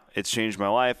me out. It's changed my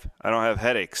life. I don't have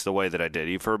headaches the way that I did.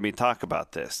 You've heard me talk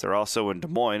about this. They're also in Des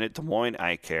Moines at Des Moines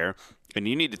Eye Care, and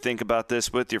you need to think about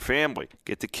this with your family.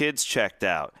 Get the kids checked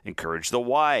out. Encourage the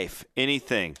wife.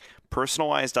 Anything.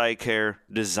 Personalized eye care,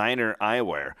 designer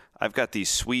eyewear. I've got these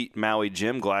sweet Maui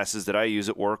gym glasses that I use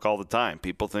at work all the time.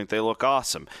 People think they look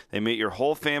awesome. They meet your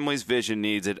whole family's vision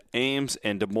needs at Ames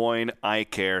and Des Moines Eye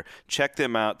Care. Check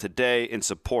them out today and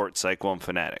support Cyclone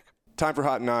Fanatic. Time for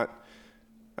Hot and Not.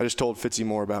 I just told Fitzy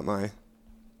more about my...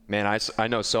 Man, I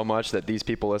know so much that these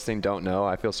people listening don't know.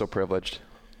 I feel so privileged.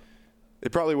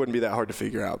 It probably wouldn't be that hard to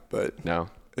figure out, but... No.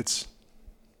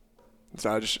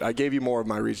 I gave you more of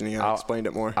my reasoning. I explained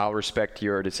it more. I'll respect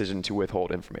your decision to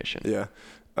withhold information. Yeah.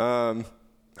 Hot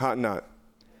and Not.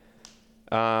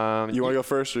 You want to go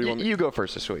first? Or you go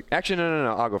first this week. Actually,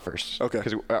 no. I'll go first. Okay.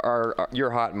 Because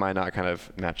your hot and my not kind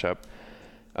of match up.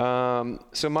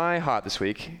 So my hot this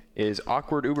week is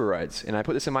awkward Uber rides. And I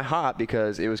put this in my hot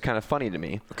because it was kind of funny to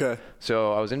me. Okay.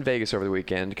 So I was in Vegas over the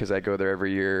weekend because I go there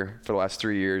every year for the last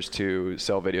 3 years to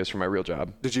sell videos for my real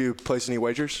job. Did you place any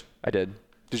wagers? I did.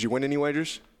 Did you win any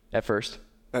wagers? At first.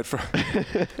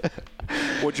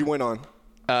 What'd you win on?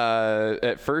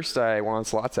 At first, I won on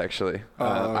slots, actually.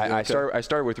 I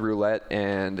started with roulette,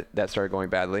 and that started going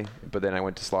badly. But then I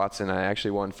went to slots, and I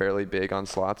actually won fairly big on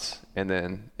slots. And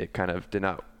then it kind of did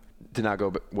not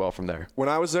go well from there. When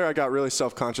I was there, I got really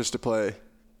self-conscious to play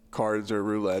cards or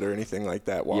roulette or anything like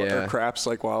that. Or craps,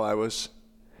 while I was...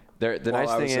 The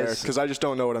nice thing is, because I just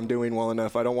don't know what I'm doing well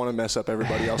enough. I don't want to mess up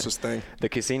everybody else's thing. The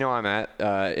casino I'm at,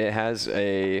 it has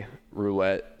a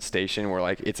roulette station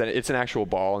where it's an actual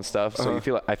ball and stuff. So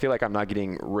I feel like I'm not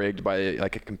getting rigged by a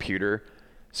computer.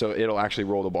 So it'll actually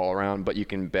roll the ball around, but you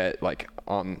can bet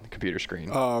on the computer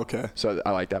screen. Oh, okay. So I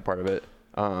like that part of it.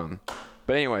 But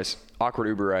anyways, awkward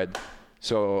Uber ride.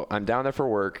 So I'm down there for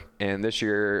work, and this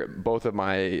year both of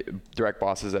my direct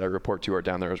bosses that I report to are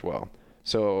down there as well.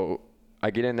 So I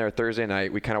get in there Thursday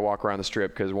night. We kind of walk around the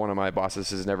strip because one of my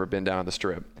bosses has never been down on the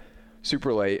strip.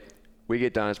 Super late. We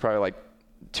get done. It's probably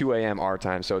 2 a.m. our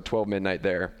time, so 12 midnight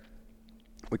there.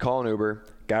 We call an Uber.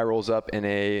 Guy rolls up in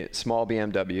a small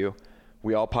BMW.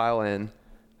 We all pile in.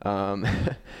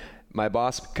 My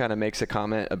boss kind of makes a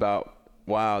comment about,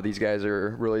 wow, these guys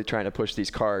are really trying to push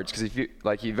these cards. Because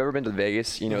if you've ever been to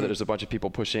Vegas, you know that there's a bunch of people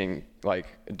pushing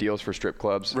deals for strip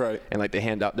clubs. Right. And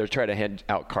they're trying to hand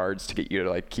out cards to get you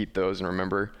to keep those and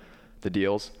remember the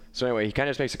deals. So anyway, he kind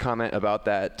of just makes a comment about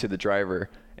that to the driver.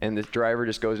 And the driver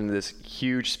just goes into this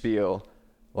huge spiel,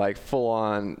 full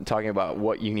on talking about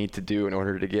what you need to do in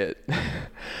order to get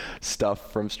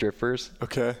stuff from strippers.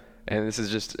 Okay. And this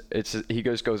is he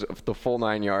goes the full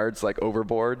 9 yards,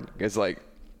 overboard. It's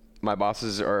my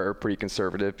bosses are pretty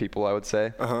conservative people, I would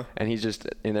say. And he's just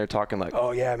in there talking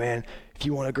oh yeah, man, if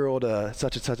you want a girl to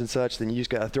such and such and such, then you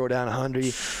just got to throw down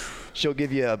 100. She'll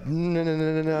give you a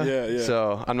no. Yeah.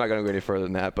 So I'm not going to go any further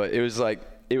than that, but it was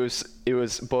it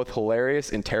was both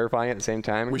hilarious and terrifying at the same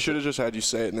time. We should have just had you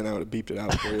say it, and then I would have beeped it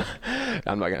out for you.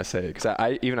 I'm not going to say it because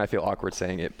I feel awkward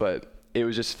saying it, but it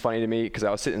was just funny to me because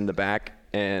I was sitting in the back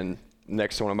and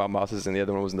next to one of my bosses and the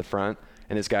other one was in the front.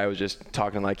 And this guy was just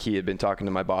talking like he had been talking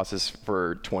to my bosses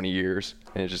for 20 years.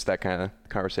 And it's just that kind of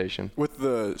conversation. With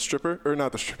the stripper? Or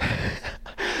not the stripper?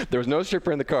 There was no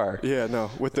stripper in the car. Yeah,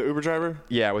 no. With the Uber driver?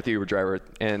 Yeah, with the Uber driver.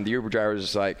 And the Uber driver was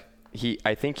just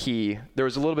there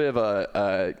was a little bit of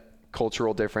a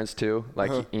cultural difference too.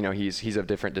 He's of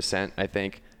different descent, I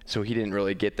think. So he didn't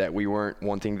really get that we weren't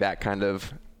wanting that kind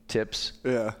of tips.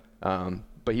 Yeah.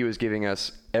 But he was giving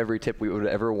us every tip we would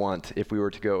ever want if we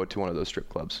were to go to one of those strip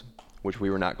clubs, which we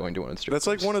were not going to one of the strip clubs.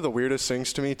 That's one of the weirdest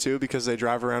things to me too, because they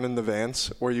drive around in the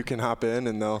vans where you can hop in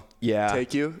and they'll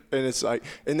take you. And it's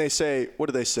and they say, what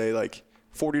do they say?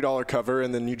 $40 cover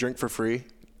and then you drink for free.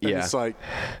 And it's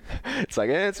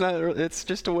it's not, it's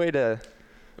just a way to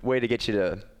get you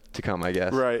to come, I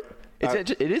guess. Right.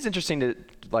 It is interesting to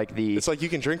It's you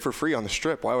can drink for free on the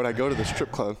strip. Why would I go to the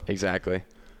strip club? Exactly.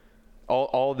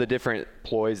 All the different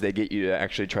ploys they get you to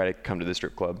actually try to come to the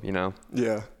strip club,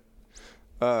 Yeah.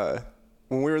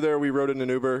 When we were there, we rode in an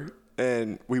Uber,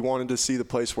 and we wanted to see the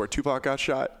place where Tupac got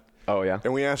shot. Oh, yeah?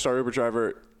 And we asked our Uber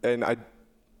driver, and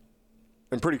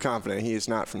I'm pretty confident he is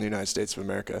not from the United States of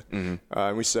America. Mm-hmm.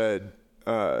 And we said,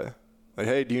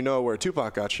 hey, do you know where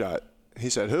Tupac got shot? He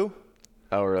said, who?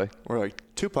 Oh, really? We're like,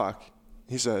 Tupac.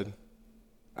 He said,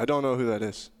 I don't know who that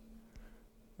is.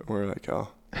 And we're like, oh.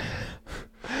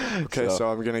 Okay, so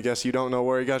I'm going to guess you don't know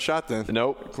where he got shot then.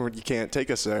 Nope. You can't take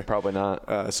us there. Probably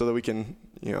not. So that we can,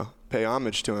 pay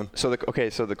homage to him. So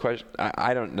the question,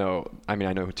 I don't know. I mean,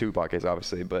 I know who Tupac is,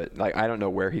 obviously, but like I don't know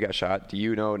where he got shot. Do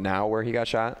you know now where he got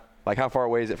shot? Like, how far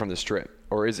away is it from the Strip,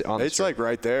 or is it on the It's Strip? like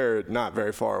right there, not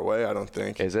very far away, I don't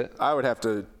think. Is it? I would have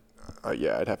to,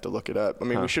 I'd have to look it up. I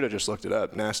mean, we should have just looked it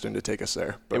up and asked him to take us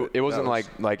there. But It wasn't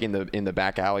like in the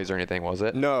back alleys or anything, was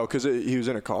it? No, because he was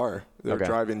in a car. They were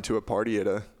driving to a party at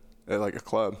like a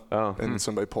club. Oh. And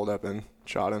somebody pulled up and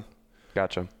shot him.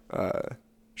 Gotcha.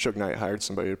 Suge Knight hired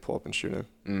somebody to pull up and shoot him.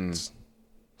 That's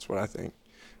what I think.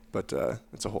 But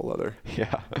it's a whole other.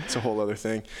 Yeah. It's a whole other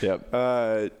thing. Yep.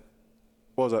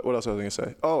 What else was I going to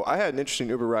say? Oh, I had an interesting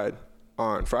Uber ride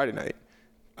on Friday night.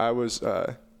 I was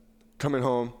coming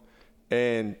home,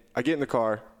 and I get in the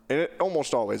car, and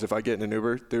almost always if I get in an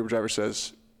Uber, the Uber driver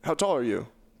says, how tall are you?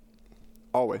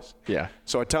 Always. Yeah.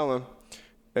 So I tell him,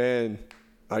 and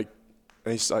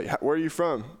he's like, where are you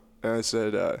from? And I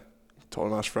said, told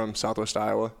him I was from Southwest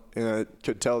Iowa, and I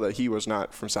could tell that he was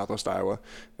not from Southwest Iowa.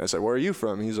 And I said, where are you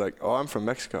from? And he's like, oh, I'm from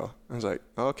Mexico. I was like,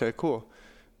 oh, okay, cool.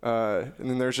 And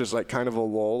then there's just like kind of a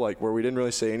lull, like where we didn't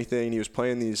really say anything. He was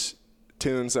playing these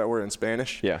tunes that were in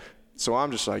Spanish. Yeah. So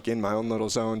I'm just like in my own little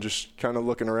zone, just kind of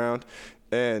looking around.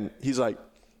 And he's like,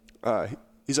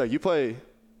 you play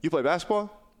basketball?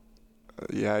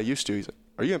 Yeah, I used to. He's like,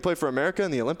 are you going to play for America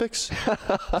in the Olympics?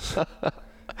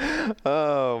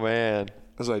 Oh, man.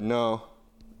 I was like, no.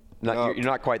 You're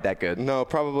not quite that good. No,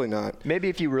 probably not. Maybe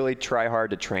if you really try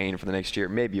hard to train for the next year,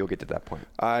 maybe you'll get to that point.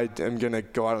 I am going to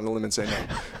go out on a limb and say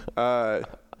no.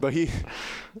 But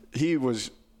it was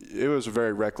a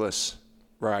very reckless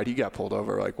ride. He got pulled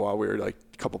over like while we were like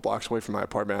a couple blocks away from my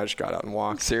apartment. I just got out and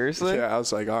walked. Seriously? Yeah, I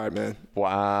was like, all right, man.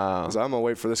 Wow. So I'm going to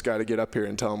wait for this guy to get up here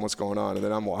and tell him what's going on, and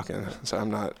then I'm walking. So I'm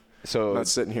not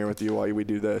sitting here with you while we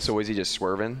do this. So was he just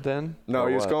swerving then? No,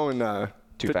 he was going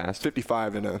too fast?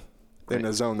 55 in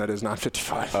a zone that is not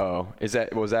 55. Oh, was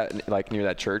that like near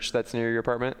that church that's near your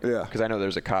apartment? Yeah. Because I know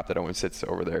there's a cop that always sits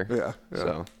over there. Yeah.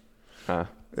 So,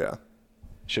 yeah.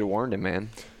 Should have warned him, man.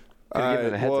 Could have given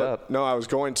him a heads up. No, I was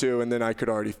going to, and then I could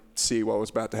already see what was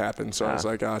about to happen. So I was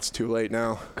like, it's too late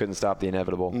now. Couldn't stop the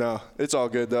inevitable. No, it's all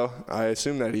good though. I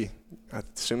assume he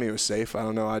was safe. I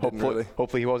don't know.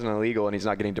 Hopefully he wasn't illegal and he's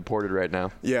not getting deported right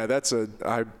now. Yeah, that's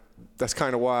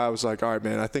kind of why I was like, all right,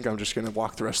 man, I think I'm just going to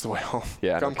walk the rest of the way home.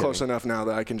 Yeah, I'm close enough now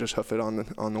that I can just hoof it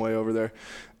on the way over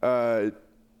there.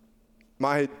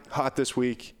 My hot this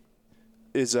week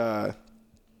is the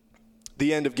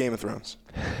end of Game of Thrones.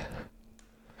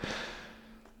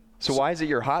 So why is it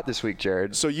your hot this week,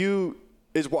 Jared? So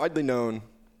it's widely known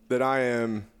that I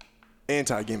am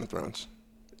anti-Game of Thrones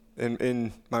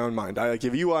in my own mind.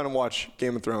 If you want to watch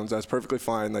Game of Thrones, that's perfectly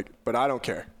fine. But I don't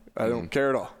care. I don't care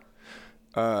at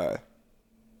all.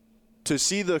 To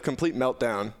see the complete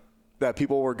meltdown that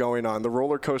people were going on, the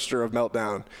roller coaster of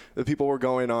meltdown that people were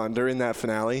going on during that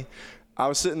finale, I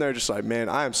was sitting there just like, man,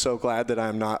 I am so glad that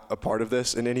I'm not a part of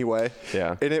this in any way.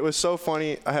 Yeah. And it was so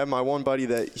funny. I had my one buddy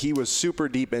that he was super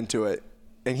deep into it,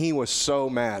 and he was so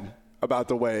mad about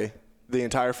the way the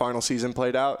entire final season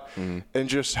played out, and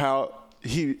just how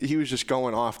he was just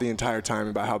going off the entire time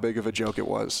about how big of a joke it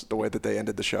was, the way that they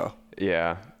ended the show.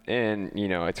 Yeah. And,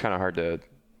 it's kind of hard to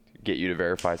get you to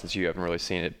verify since you haven't really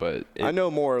seen it, but I know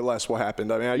more or less what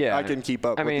happened. I mean, I can keep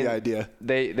up with the idea.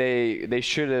 They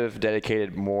should have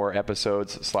dedicated more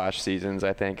episodes / seasons.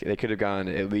 I think they could have gone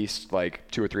at least like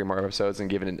 2 or 3 more episodes and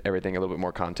given everything a little bit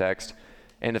more context.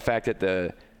 And the fact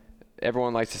that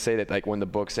everyone likes to say that like when the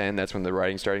books end, that's when the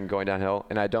writing started going downhill.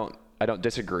 And I don't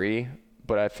disagree,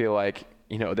 but I feel like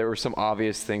there were some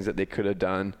obvious things that they could have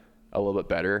done a little bit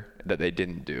better that they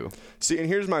didn't do. See, and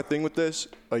here's my thing with this.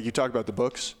 Like, you talk about the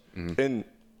books, and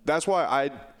that's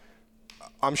why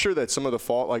I'm sure that some of the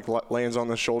fault lands on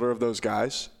the shoulder of those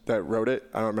guys that wrote it.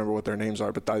 I don't remember what their names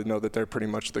are, but I know that they're pretty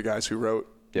much the guys who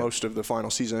wrote most of the final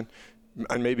season,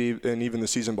 and even the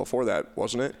season before that,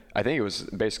 wasn't it? I think it was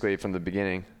basically from the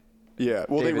beginning. Yeah,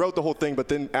 well, they wrote the whole thing, but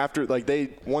then after,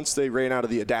 once they ran out of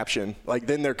the adaptation,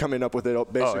 then they're coming up with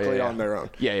it basically on their own.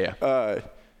 Yeah.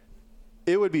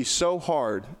 It would be so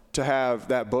hard to have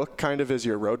that book kind of as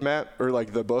your roadmap, or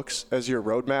the books as your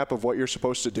roadmap of what you're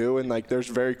supposed to do, and there's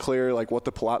very clear what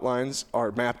the plot lines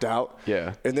are mapped out.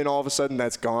 Yeah. And then all of a sudden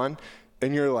that's gone,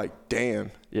 and you're like,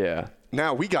 damn. Yeah.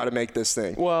 now we got to make this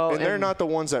thing. Well, and they're not the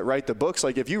ones that write the books.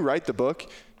 Like if you write the book,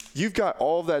 you've got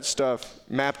all of that stuff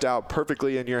mapped out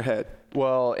perfectly in your head.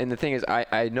 Well, and the thing is,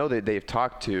 I know that they've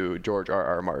talked to George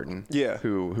R.R. Martin,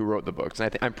 who wrote the books.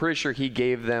 And I'm pretty sure he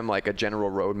gave them like a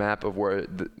general roadmap of where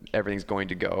everything's going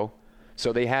to go.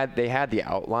 So they had the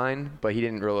outline, but he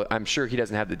didn't really. I'm sure he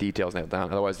doesn't have the details nailed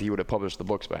down. Otherwise, he would have published the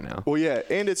books by now. Well, yeah,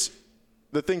 and it's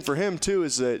the thing for him too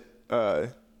is that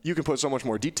you can put so much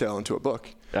more detail into a book.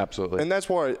 Absolutely. And that's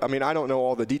why, I mean, I don't know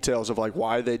all the details of like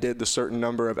why they did the certain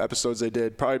number of episodes they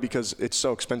did. Probably because it's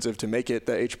so expensive to make it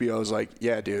that HBO is like,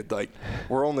 yeah, dude, like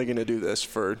we're only going to do this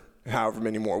for however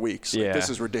many more weeks. Like, this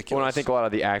is ridiculous. Well, I think a lot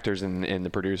of the actors and the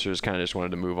producers kind of just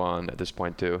wanted to move on at this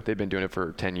point too. They've been doing it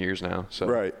for 10 years now. So.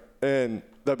 Right.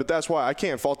 But that's why I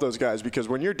can't fault those guys, because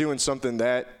when you're doing something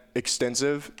that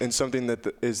extensive and something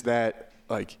that is that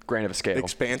like grain of a scale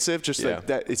expansive, just like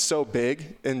that, it's so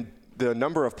big, and the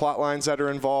number of plot lines that are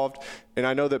involved. And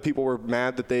I know that people were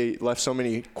mad that they left so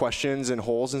many questions and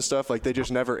holes and stuff. Like they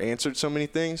just never answered so many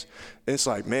things. And it's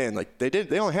like, man, like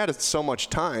they only had so much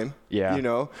time. Yeah. You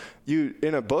know,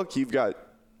 in a book, you've got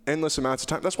endless amounts of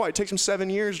time. That's why it takes them 7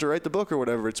 years to write the book or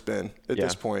whatever it's been at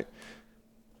this point.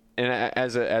 And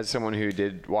as someone who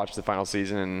did watch the final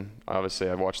season, and obviously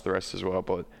I watched the rest as well,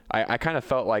 but I kind of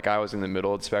felt like I was in the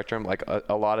middle of the spectrum. Like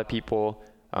a lot of people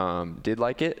did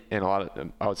like it, and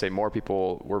I would say more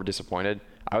people were disappointed.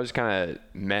 I was kind of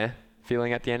meh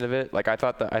feeling at the end of it. Like I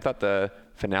thought the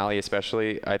finale,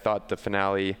 especially, I thought the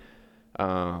finale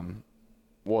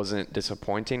wasn't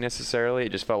disappointing necessarily.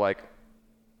 It just felt like,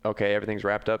 okay, everything's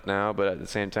wrapped up now, but at the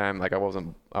same time, like I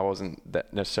wasn't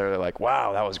that necessarily like,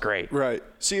 wow, that was great. Right.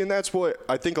 See, and that's what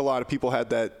I think a lot of people had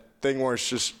that thing where it's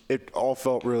just, it all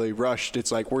felt really rushed.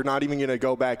 It's like, we're not even going to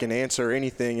go back and answer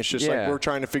anything. It's just like, we're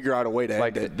trying to figure out a way to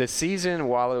end it. The season,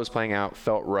 while it was playing out,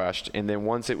 felt rushed. And then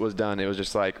once it was done, it was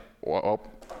just like, well,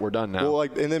 we're done now. Well,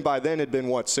 and then by then it'd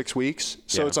been 6 weeks.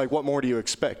 So it's like, what more do you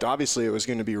expect? Obviously it was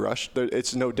going to be rushed.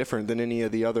 It's no different than any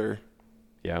of the other.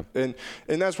 Yeah. And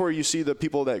that's where you see the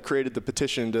people that created the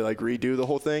petition to like redo the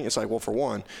whole thing. It's like, well, for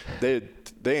one, they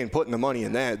ain't putting the money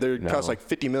in that. It costs like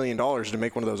 $50 million to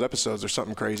make one of those episodes or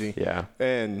something crazy. Yeah.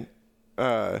 And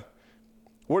what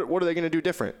are they going to do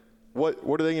different? What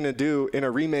are they going to do in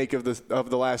a remake of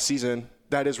the last season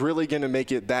that is really going to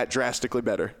make it that drastically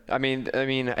better? I mean,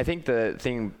 I think the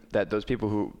thing that those people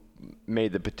who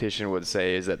made the petition would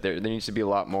say is that there needs to be a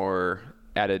lot more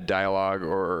added dialogue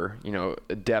or,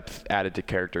 depth added to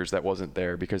characters that wasn't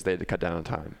there because they had to cut down on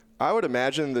time. I would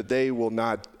imagine that they will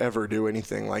not ever do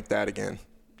anything like that again.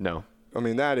 No. I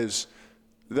mean, that was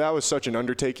such an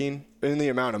undertaking, and the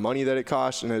amount of money that it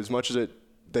cost, and as much as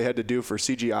they had to do for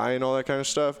CGI and all that kind of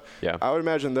stuff. Yeah. I would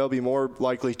imagine they'll be more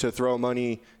likely to throw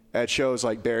money at shows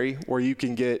like Barry, where you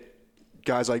can get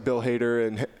guys like Bill Hader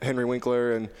and Henry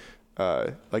Winkler and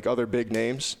like other big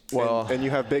names. Well, and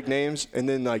you have big names, and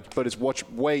then but it's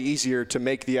way easier to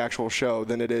make the actual show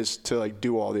than it is to like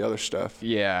do all the other stuff.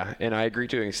 Yeah, and I agree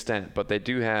to an extent, but they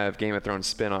do have Game of Thrones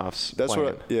spin-offs. That's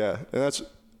planned. And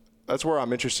that's where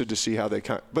I'm interested to see how they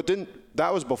But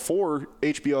that was before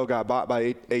HBO got bought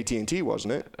by AT&T,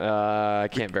 wasn't it? I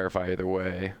can't verify either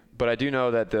way. But I do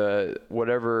know that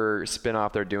whatever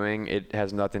spin-off they're doing, it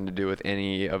has nothing to do with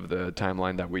any of the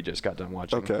timeline that we just got done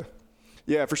watching. Okay.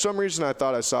 Yeah, for some reason I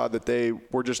thought I saw that they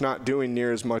were just not doing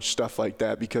near as much stuff like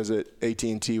that because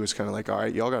AT&T was kind of like, all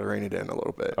right, y'all got to rein it in a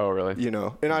little bit. Oh, really?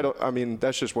 And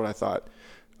that's just what I thought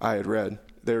I had read.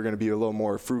 They were going to be a little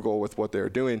more frugal with what they were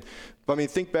doing. But I mean,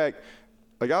 think back,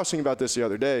 like I was thinking about this the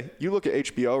other day. You look at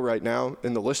HBO right now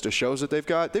and the list of shows that they've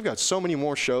got so many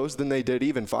more shows than they did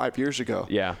even 5 years ago.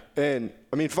 Yeah. And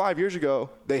I mean, 5 years ago,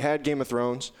 they had Game of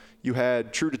Thrones, you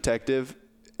had True Detective,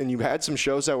 and you had some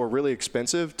shows that were really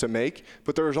expensive to make,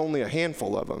 but there was only a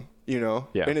handful of them, Yeah.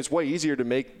 And it's way easier to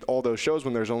make all those shows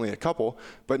when there's only a couple.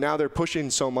 But now they're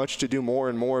pushing so much to do more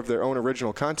and more of their own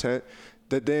original content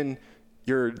that then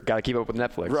you're got to keep up with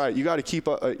Netflix. Right. You got to keep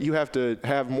up. You have to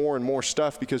have more and more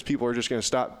stuff because people are just going to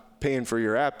stop paying for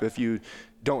your app if you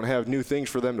don't have new things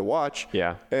for them to watch.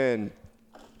 Yeah. And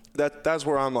that's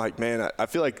where I'm like, man, I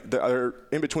feel like they're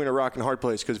in between a rock and a hard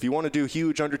place, because if you want to do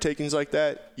huge undertakings like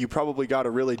that, you probably got to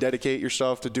really dedicate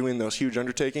yourself to doing those huge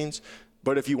undertakings.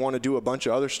 But if you want to do a bunch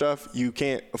of other stuff, you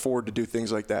can't afford to do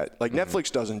things like that. Like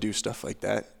Netflix doesn't do stuff like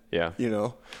that. Yeah.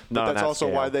 But that's also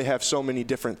why they have so many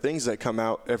different things that come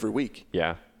out every week.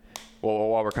 Yeah. Well,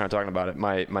 while we're kind of talking about it,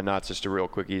 my not's just a real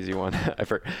quick, easy one.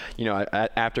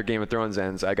 After Game of Thrones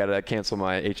ends, I got to cancel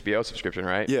my HBO subscription,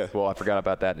 right? Yeah. Well, I forgot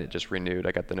about that, and it just renewed.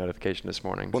 I got the notification this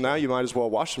morning. Well, now you might as well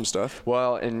watch some stuff.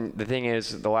 Well, and the thing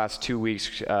is, the last 2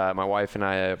 weeks, my wife and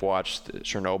I have watched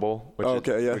Chernobyl,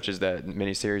 which is that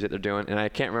miniseries that they're doing, and I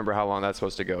can't remember how long that's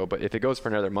supposed to go. But if it goes for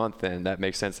another month, then that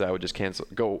makes sense that I would just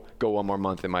go one more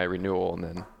month in my renewal and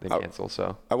then cancel.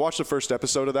 So I watched the first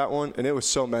episode of that one, and it was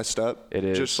so messed up. It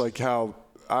is. Just like how,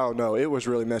 I don't know, it was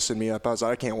really messing me up. I was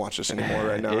like, I can't watch this anymore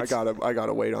right now. I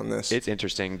gotta wait on this. It's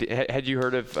interesting. Had you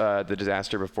heard of the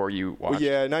disaster before you watched? Well,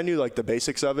 yeah, and I knew like the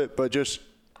basics of it, but just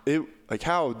like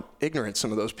how ignorant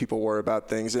some of those people were about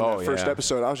things in that first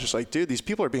episode. I was just like, dude, these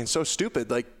people are being so stupid.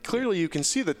 Like, clearly you can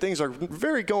see that things are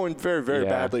going very, very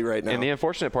badly right now. And the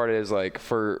unfortunate part is, like,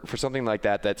 for something like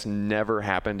that that's never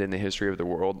happened in the history of the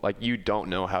world, like, you don't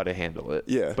know how to handle it.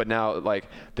 Yeah. But now, like,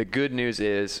 the good news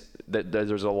is that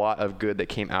there's a lot of good that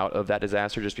came out of that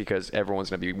disaster, just because everyone's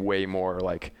going to be way more,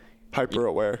 like, hyper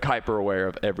aware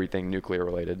of everything nuclear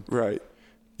related. Right.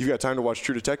 You've got time to watch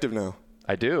True Detective now.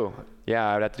 I do. Yeah,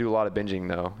 I'd have to do a lot of binging,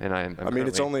 though. And I mean,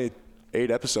 it's only 8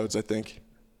 episodes, I think.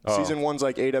 Oh. Season 1's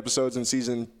like 8 episodes, and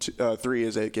season 3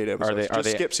 is 8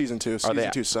 episodes. Skip season 2.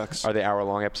 Season 2 sucks. Are they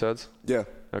hour-long episodes? Yeah.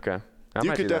 Okay.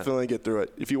 You could definitely get through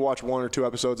it. If you watch 1 or 2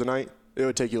 episodes a night, it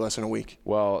would take you less than a week.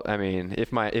 Well, I mean,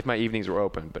 if my evenings were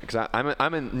open, but because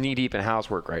I'm in knee-deep in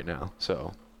housework right now,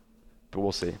 so, but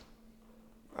we'll see.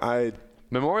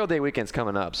 Memorial Day weekend's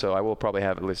coming up, so I will probably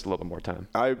have at least a little bit more time.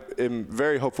 I am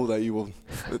very hopeful that you will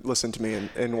listen to me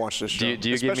and watch this show.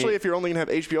 Especially if you're only going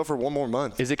to have HBO for 1 more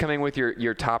month. Is it coming with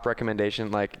your top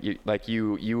recommendation? Like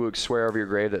you would swear over your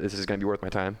grave that this is going to be worth my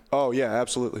time? Oh, yeah,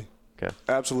 absolutely. Okay.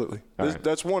 Absolutely.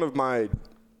 That's one of my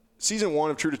 – Season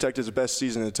 1 of True Detective is the best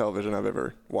season of television I've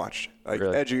ever watched. Like,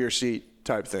 really? Edge of your seat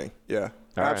type thing. Yeah.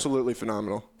 Absolutely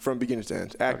phenomenal from beginning to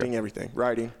end. Acting, everything.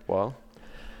 Writing. Well –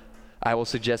 I will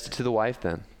suggest it to the wife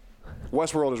then.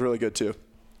 Westworld is really good too.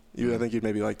 I think you'd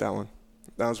maybe like that one.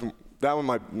 That one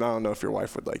might. I don't know if your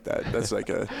wife would like that. That's like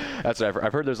a. That's what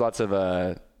I've heard. There's lots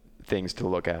of things to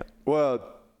look at. Well,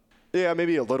 yeah,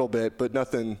 maybe a little bit, but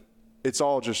nothing. It's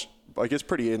all just like it's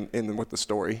pretty in with the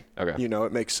story. Okay.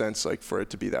 It makes sense like for it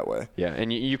to be that way. Yeah,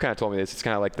 and you kind of told me this. It's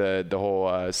kind of like the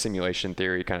whole simulation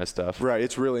theory kind of stuff. Right.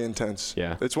 It's really intense.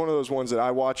 Yeah. It's one of those ones that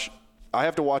I watch. I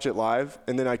have to watch it live,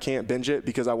 and then I can't binge it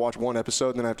because I watch one episode,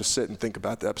 and then I have to sit and think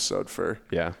about the episode for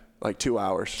like 2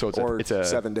 hours so it's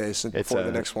 7 days before the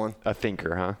next one. A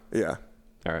thinker, huh? Yeah.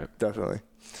 All right. Definitely.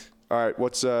 All right.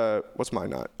 What's my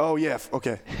knot? Oh, yeah.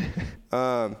 Okay.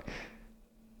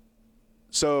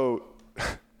 So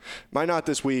my knot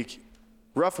this week,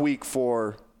 rough week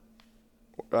for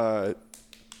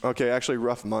actually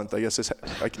rough month. I guess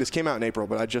this came out in April,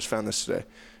 but I just found this today.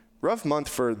 Rough month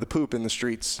for the poop in the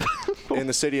streets in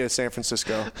the city of San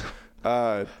Francisco.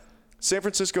 San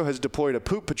Francisco has deployed a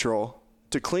poop patrol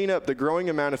to clean up the growing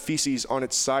amount of feces on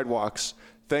its sidewalks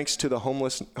thanks to the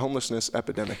homelessness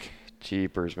epidemic.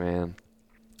 Jeepers, man.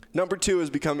 Number 2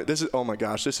 is becoming – oh, my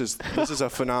gosh. This is a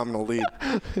phenomenal lead.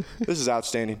 This is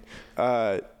outstanding.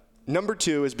 Number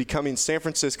 2 is becoming San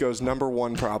Francisco's number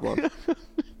 1 problem.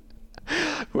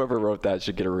 Whoever wrote that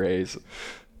should get a raise.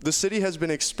 The city has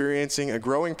been experiencing a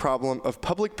growing problem of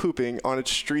public pooping on its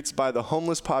streets by the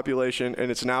homeless population, and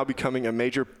it's now becoming a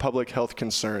major public health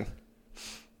concern.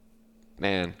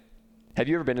 Man, have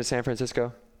you ever been to San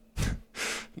Francisco?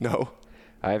 No.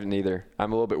 I haven't either.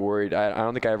 I'm a little bit worried. I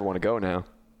don't think I ever want to go now.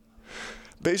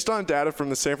 Based on data from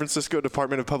the San Francisco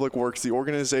Department of Public Works, the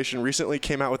organization recently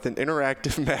came out with an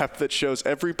interactive map that shows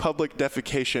every public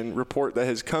defecation report that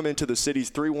has come into the city's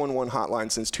 311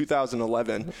 hotline since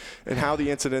 2011 and how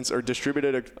the incidents are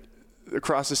distributed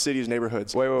across the city's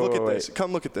neighborhoods. Look at this.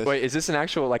 Come look at this. Wait, is this an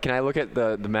actual, like, can I look at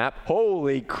the map?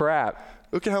 Holy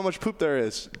crap. Look at how much poop there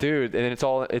is. Dude, and it's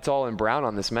all in brown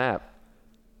on this map.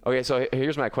 Okay, so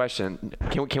here's my question.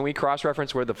 Can we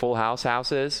cross-reference where the Full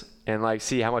House is and, like,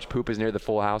 see how much poop is near the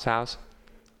Full House?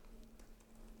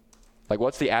 Like,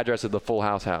 what's the address of the Full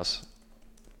House?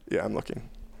 Yeah, I'm looking.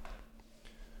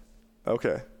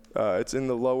 Okay. It's in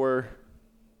the lower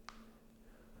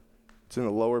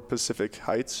Pacific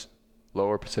Heights.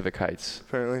 Lower Pacific Heights.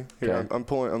 Apparently. Here, okay.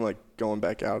 I'm like going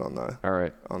back out on the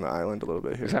island a little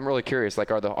bit here. Because I'm really curious.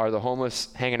 Like, are the homeless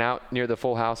hanging out near the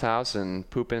Full House and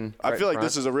pooping? I feel like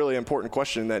this is a really important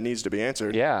question that needs to be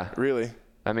answered. Yeah. Really.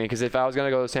 I mean, because if I was gonna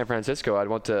go to San Francisco, I'd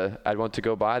want to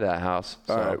go by that house.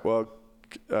 So. All right. Well,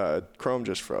 Chrome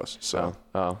just froze, so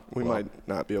we might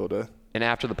not be able to. And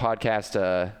after the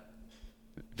podcast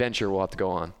venture, we'll have to go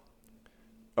on.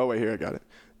 Oh wait, here I got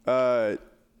it.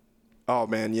 Oh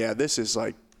man, yeah, this is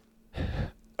like,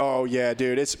 Oh yeah,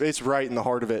 dude, it's right in the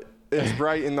heart of it. It's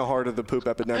right in the heart of the poop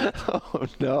epidemic. Oh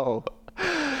no,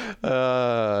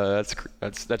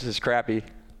 that's just crappy.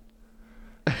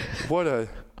 What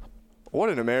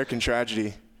an American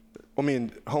tragedy. I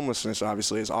mean, homelessness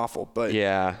obviously is awful, but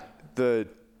yeah, this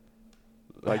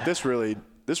really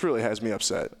has me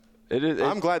upset.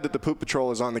 I'm glad that the Poop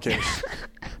Patrol is on the case.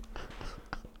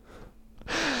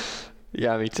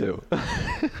 Yeah, me too.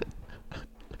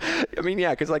 I mean,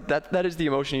 yeah, because like that is the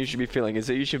emotion you should be feeling. Is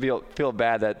that you should feel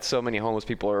bad that so many homeless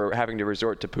people are having to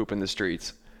resort to poop in the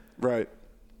streets. Right.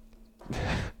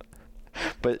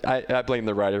 But I blame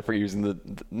the writer for using the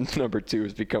number 2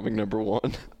 as becoming number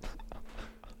 1.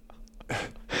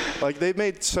 Like, they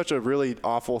made such a really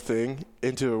awful thing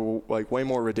into like way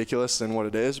more ridiculous than what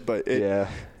it is, but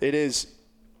it is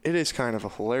kind of a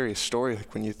hilarious story,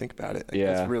 like, when you think about it. Like,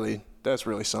 yeah. That's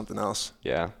really something else.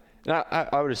 Yeah. Now,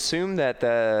 I would assume that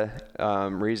the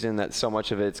reason that so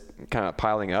much of it's kind of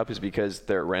piling up is because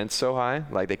their rent's so high.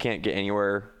 Like, they can't get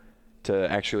anywhere to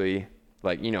actually,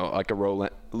 like, you know, like a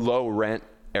low rent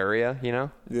area, you know?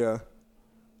 Yeah.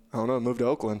 I don't know. Move to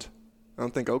Oakland. I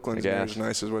don't think Oakland's near as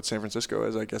nice as what San Francisco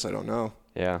is. I guess I don't know.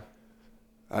 Yeah.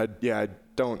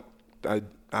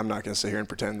 I'm not going to sit here and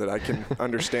pretend that I can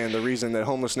understand the reason that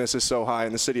homelessness is so high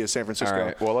in the city of San Francisco. All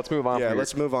right. Well, let's move on. Yeah,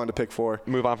 let's move on to pick 4.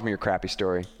 Move on from your crappy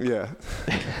story. Yeah.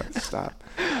 Stop.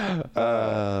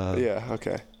 Yeah,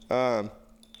 okay.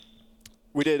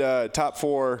 We did top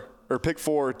 4 or pick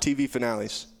 4 TV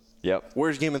finales. Yep.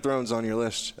 Where's Game of Thrones on your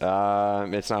list?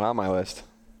 It's not on my list.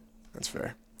 That's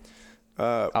fair.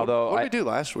 Although what did we do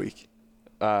last week?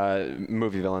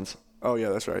 Movie villains. Oh, yeah,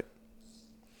 that's right.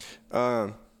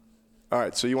 All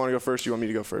right, so you want to go first? You want me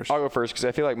to go first? I'll go first because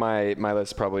I feel like my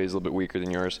list probably is a little bit weaker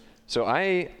than yours. So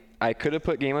I could have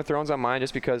put Game of Thrones on mine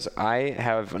just because I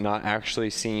have not actually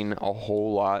seen a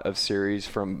whole lot of series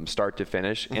from start to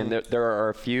finish. Mm-hmm. And there are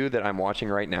a few that I'm watching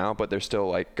right now, but they're still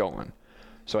like going.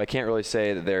 So I can't really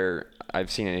say that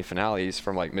I've seen any finales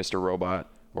from like Mr. Robot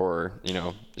or, you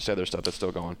know, just other stuff that's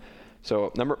still going.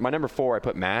 So my number 4, I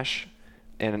put MASH,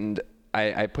 and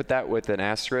I put that with an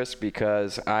asterisk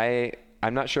because I'm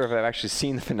not sure if I've actually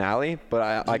seen the finale,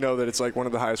 but I know that it's like one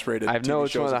of the highest rated TV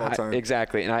shows of all time.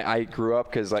 Exactly, and I grew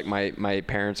up because like my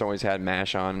parents always had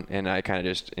MASH on, and I kind of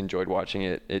just enjoyed watching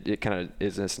it. It kind of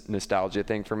is a nostalgia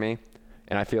thing for me,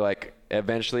 and I feel like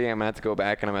eventually I'm gonna have to go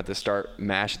back and I'm gonna have to start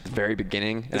MASH at the very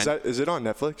beginning. Is it on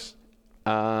Netflix?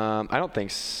 I don't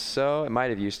think so. It might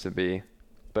have used to be.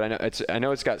 But I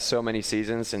know it's got so many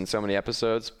seasons and so many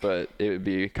episodes, but it would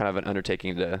be kind of an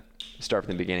undertaking to start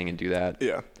from the beginning and do that.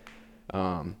 Yeah.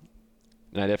 And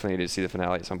I definitely need to see the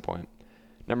finale at some point.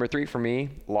 Number 3 for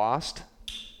me, Lost.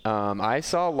 I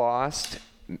saw Lost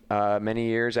many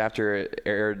years after it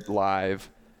aired live.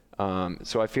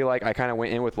 So I feel like I kind of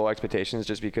went in with low expectations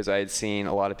just because I had seen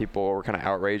a lot of people were kind of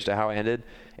outraged at how it ended.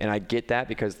 And I get that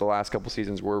because the last couple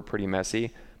seasons were pretty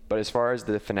messy. But as far as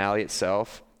the finale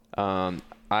itself,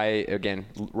 again,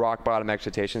 rock bottom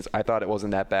expectations. I thought it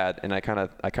wasn't that bad, and I kind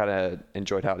of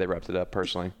enjoyed how they wrapped it up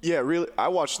personally. Yeah, really. I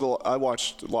watched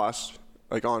Lost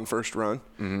like on first run,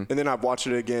 and then I've watched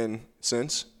it again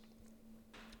since.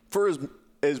 For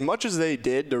as much as they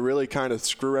did to really kind of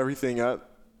screw everything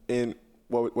up in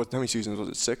how many seasons was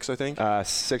it? 6, I think.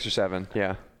 6 or 7,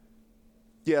 yeah.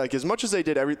 Yeah, like as much as they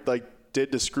did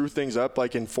to screw things up,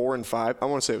 like in 4 and 5. I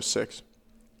want to say it was 6.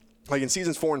 Like in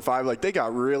seasons 4 and 5, like they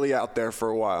got really out there for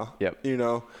a while. Yep. You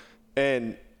know,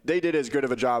 and they did as good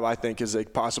of a job, I think, as they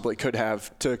possibly could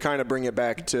have to kind of bring it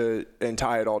back to and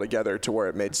tie it all together to where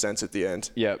it made sense at the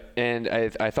end. Yep. And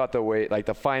I thought the way, like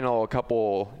the final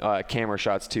couple camera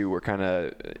shots too were kind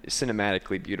of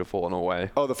cinematically beautiful in a way.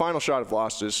 Oh, the final shot of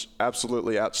Lost is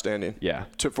absolutely outstanding. Yeah.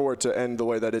 For it to end the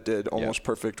way that it did, almost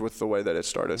perfect with the way that it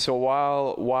started. So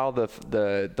while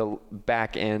the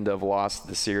back end of Lost,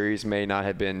 the series may not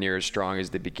have been near as strong as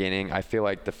the beginning, I feel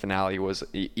like the finale was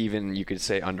even, you could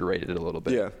say, underrated a little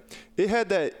bit. Yeah. It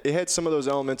had some of those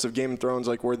elements of Game of Thrones,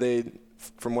 like where they,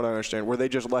 from what I understand, where they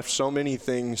just left so many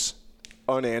things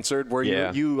unanswered, where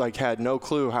you like had no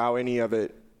clue how any of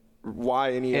it,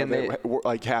 why any of it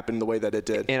like happened the way that it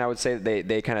did. And I would say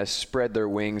they kind of spread their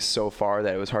wings so far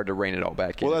that it was hard to rein it all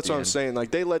back in. Well, that's what I'm saying.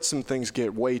 Like they let some things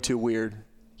get way too weird.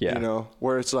 Yeah. You know,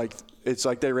 where it's like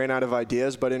they ran out of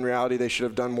ideas, but in reality they should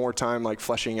have done more time like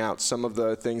fleshing out some of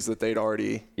the things that they'd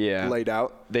already laid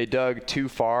out. They dug too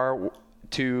far,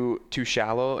 too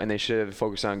shallow, and they should have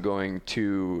focused on going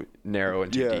too narrow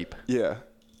and too deep. Yeah.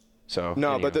 So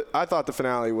no, anyway. but I thought the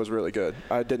finale was really good.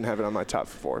 I didn't have it on my top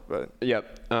 4, but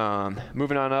Yep.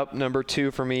 Moving on up, number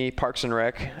 2 for me, Parks and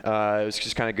Rec. It was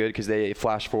just kind of good because they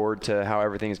flash forward to how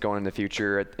everything's going in the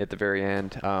future at the very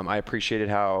end. I appreciated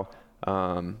how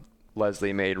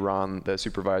Leslie made Ron the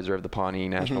supervisor of the Pawnee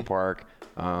National Park.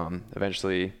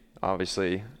 Eventually,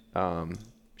 obviously,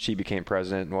 she became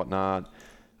president and whatnot.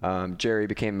 Jerry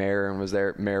became mayor and was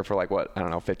there mayor for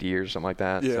 50 years or something like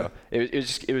that. Yeah. So it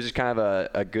was just kind of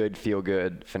a good feel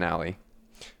good finale.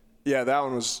 yeah, that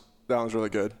one was really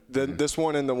good. This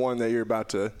one and the one that you're about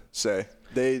to say,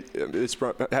 it's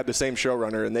had the same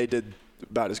showrunner, and they did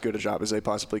about as good a job as they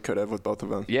possibly could have with both of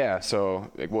them. Yeah,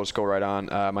 so we'll just go right on.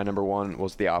 My number 1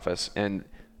 was The Office, and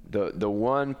the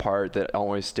one part that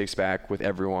always sticks back with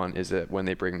everyone is that when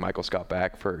they bring Michael Scott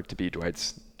back to be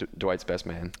Dwight's best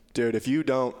man. Dude, if you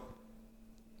don't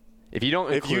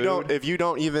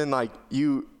even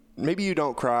maybe you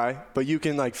don't cry, but you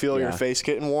can feel your face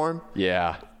getting warm.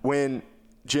 Yeah. When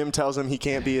Jim tells him he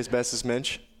can't be his bestest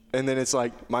Minch, and then it's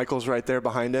like Michael's right there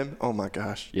behind him. Oh my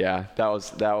gosh. Yeah, that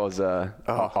was a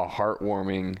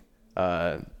heartwarming,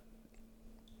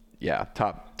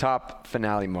 top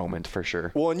finale moment for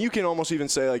sure. Well, and you can almost even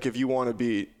say if you want to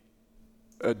be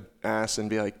an ass and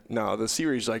be like, no, the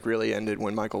series really ended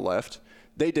when Michael left.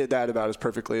 They did that about as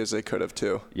perfectly as they could have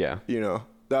too. Yeah.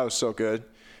 That was so good.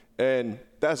 And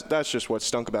that's just what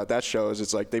stunk about that show is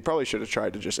it's they probably should have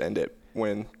tried to just end it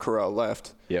when Carell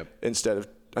left. Yep. Instead of,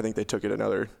 I think they took it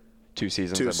another 2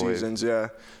 seasons, I believe. 2 seasons, yeah.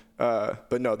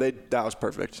 But no, that was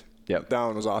perfect. Yep. That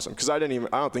one was awesome. Because I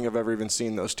don't think I've ever even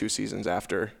seen those 2 seasons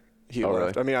after he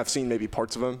left. Really? I mean, I've seen maybe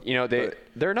parts of them.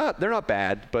 They're not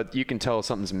bad, but you can tell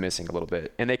something's missing a little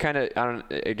bit. And they kind of,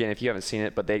 again, if you haven't seen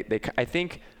it, but I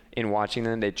think in watching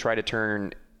them, they try to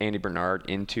turn Andy Bernard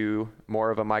into more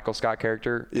of a Michael Scott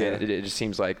character. Yeah. And it just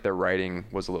seems like their writing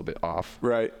was a little bit off.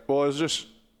 Right. Well, it was just,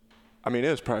 it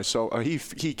was probably so,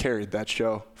 he carried that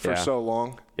show for so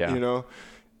long,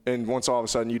 and once all of a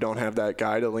sudden you don't have that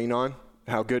guy to lean on,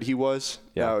 how good he was,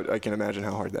 I can imagine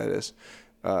how hard that is.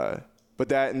 But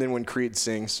that, and then when Creed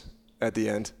sings at the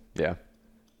end. Yeah.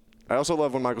 I also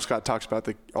love when Michael Scott talks about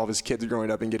all of his kids growing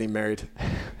up and getting married.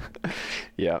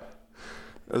 Yeah.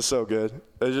 That's so good.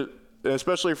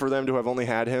 Especially for them to have only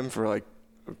had him for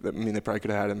they probably could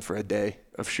have had him for a day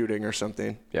of shooting or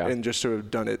something. Yeah. And just to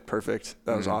have done it perfect.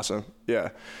 That was awesome. Yeah.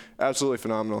 Absolutely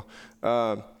phenomenal.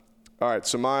 All right.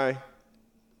 So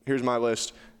here's my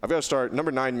list. I've got to start.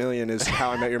 Number 9 million is How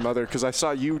I Met Your Mother, because I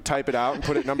saw you type it out and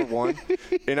put it number 1.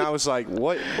 And I was like,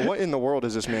 what in the world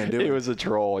is this man doing? It was a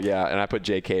troll, yeah. And I put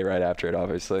JK right after it,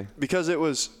 obviously. Because it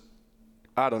was,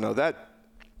 I don't know,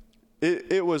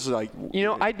 it was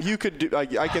you could do,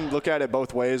 I can look at it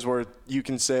both ways where you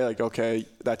can say okay,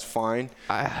 that's fine.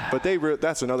 But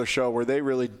that's another show where they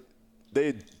really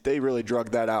drug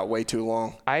that out way too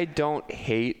long. I don't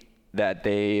hate that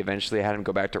they eventually had him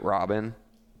go back to Robin,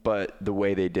 but the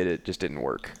way they did it just didn't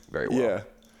work very well. Yeah.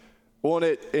 Well,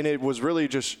 and it was really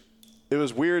just, it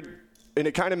was weird, and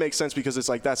it kind of makes sense because it's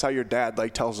that's how your dad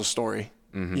tells a story,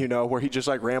 where he just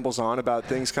rambles on about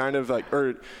things kind of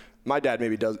or my dad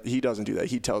maybe doesn't do that.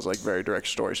 He tells very direct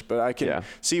stories, but I can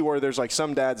see where there's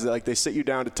some dads that they sit you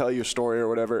down to tell you a story or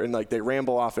whatever, and they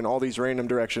ramble off in all these random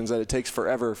directions that it takes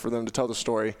forever for them to tell the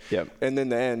story. Yep. And then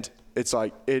the end, it's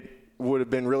it would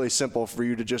have been really simple for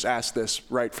you to just ask this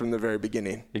right from the very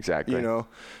beginning. Exactly. So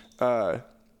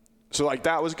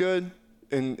that was good.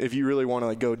 And if you really want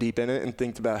to go deep in it and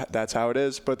think about that's how it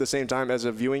is, but at the same time as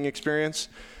a viewing experience,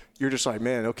 you're just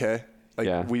man, okay.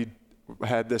 We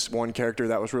had this one character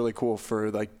that was really cool for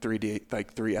 3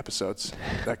 episodes.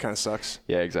 That kind of sucks.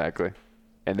 Yeah, exactly.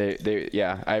 And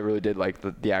I really did like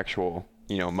the actual,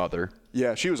 mother.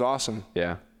 Yeah, she was awesome.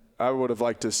 Yeah. I would have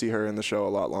liked to see her in the show a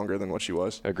lot longer than what she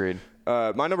was. Agreed.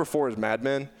 My number 4 is Mad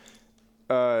Men.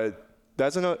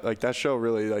 That's that show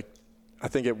really I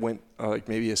think it went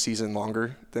maybe a season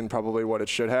longer than probably what it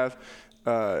should have.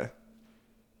 And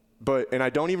I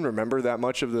don't even remember that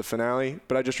much of the finale,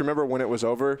 but I just remember when it was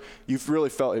over, you really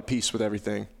felt at peace with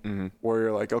everything. Mm-hmm. Where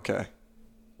you're okay,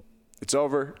 it's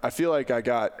over. I feel like I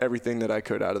got everything that I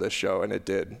could out of this show, and it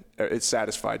did. It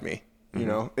satisfied me,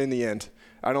 in the end.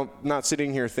 Not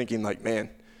sitting here thinking man,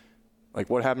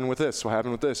 what happened with this? What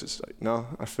happened with this? It's no,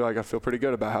 I feel pretty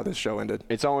good about how this show ended.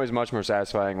 It's always much more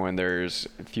satisfying when there's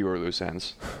fewer loose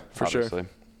ends. For obviously.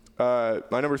 Sure.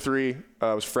 My number 3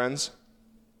 was Friends.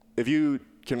 If you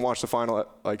can watch the final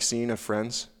scene of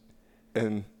Friends,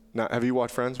 and have you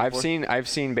watched Friends before? I've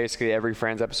seen basically every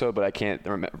Friends episode, but I can't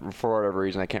remember, for whatever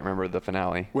reason I can't remember the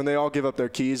finale. When they all give up their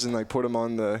keys and put them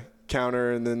on the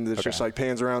counter, and then it's just like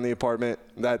pans around the apartment.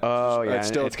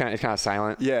 It's kind of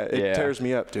silent. Yeah, it tears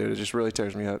me up, dude. It just really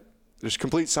tears me up. There's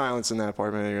complete silence in that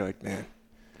apartment, and you're like, man.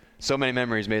 So many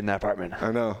memories made in that apartment.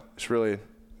 I know. That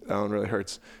one really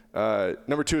hurts.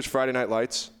 Number 2 is Friday Night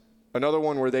Lights. Another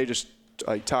one where they just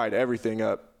like tied everything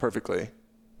up perfectly.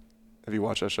 Have you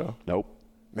watched that show? Nope.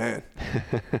 Man.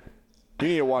 You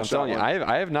need to watch that one.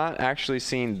 I have not actually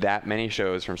seen that many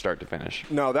shows from start to finish.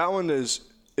 No, that one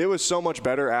it was so much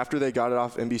better after they got it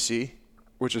off NBC,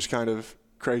 which is kind of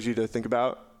crazy to think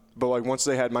about. But like once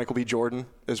they had Michael B. Jordan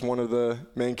as one of the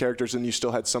main characters, and you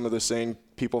still had some of the same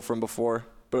people from before,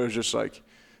 but it was just like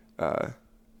the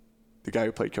guy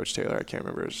who played Coach Taylor, I can't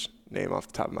remember his name off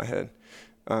the top of my head.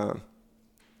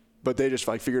 But they just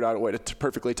like figured out a way to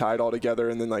perfectly tie it all together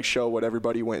and then like show what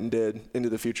everybody went and did into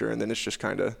the future, and then it's just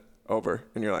kind of over,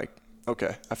 and you're like,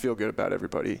 okay, I feel good about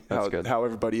everybody, how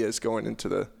everybody is going into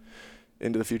the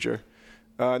future.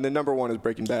 And then number 1 is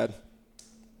Breaking Bad.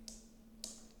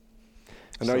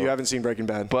 I know you haven't seen Breaking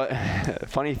Bad. But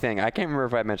funny thing, I can't remember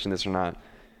if I mentioned this or not.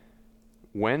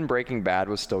 When Breaking Bad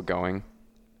was still going,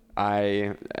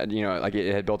 it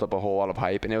had built up a whole lot of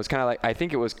hype, and it was kind of like, I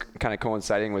think it was kind of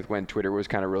coinciding with when Twitter was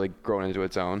kind of really growing into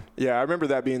its own. Yeah, I remember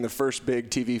that being the first big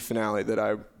TV finale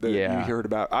that you heard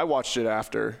about. I watched it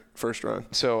after first run.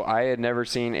 So I had never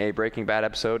seen a Breaking Bad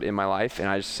episode in my life, and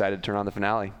I just decided to turn on the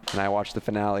finale, and I watched the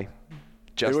finale.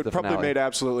 It would probably made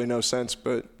absolutely no sense,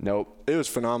 but nope. It was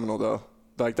phenomenal though.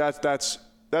 Like that's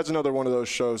another one of those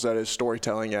shows that is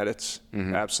storytelling at its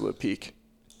absolute peak.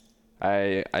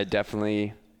 I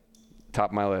definitely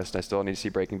top of my list. I still need to see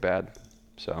Breaking Bad.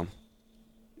 So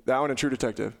that one and True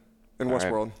Detective and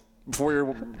Westworld. Right.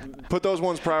 Before put those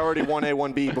ones priority 1A,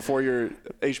 1B before your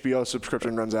HBO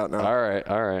subscription runs out now.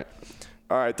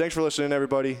 All right. Thanks for listening,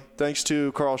 everybody. Thanks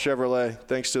to Carl Chevrolet.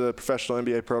 Thanks to the professional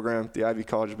MBA program, the Ivy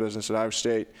College of Business at Iowa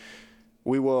State.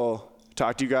 We will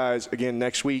talk to you guys again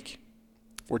next week.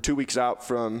 We're 2 weeks out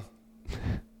from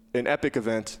an epic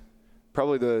event,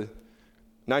 probably the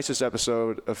nicest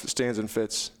episode of Stands and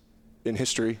Fits in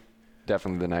history.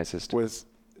 Definitely the nicest. With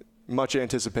much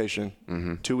anticipation.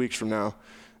 2 weeks from now,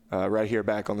 right here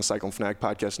back on the Cyclone Fanatic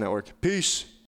Podcast Network. Peace.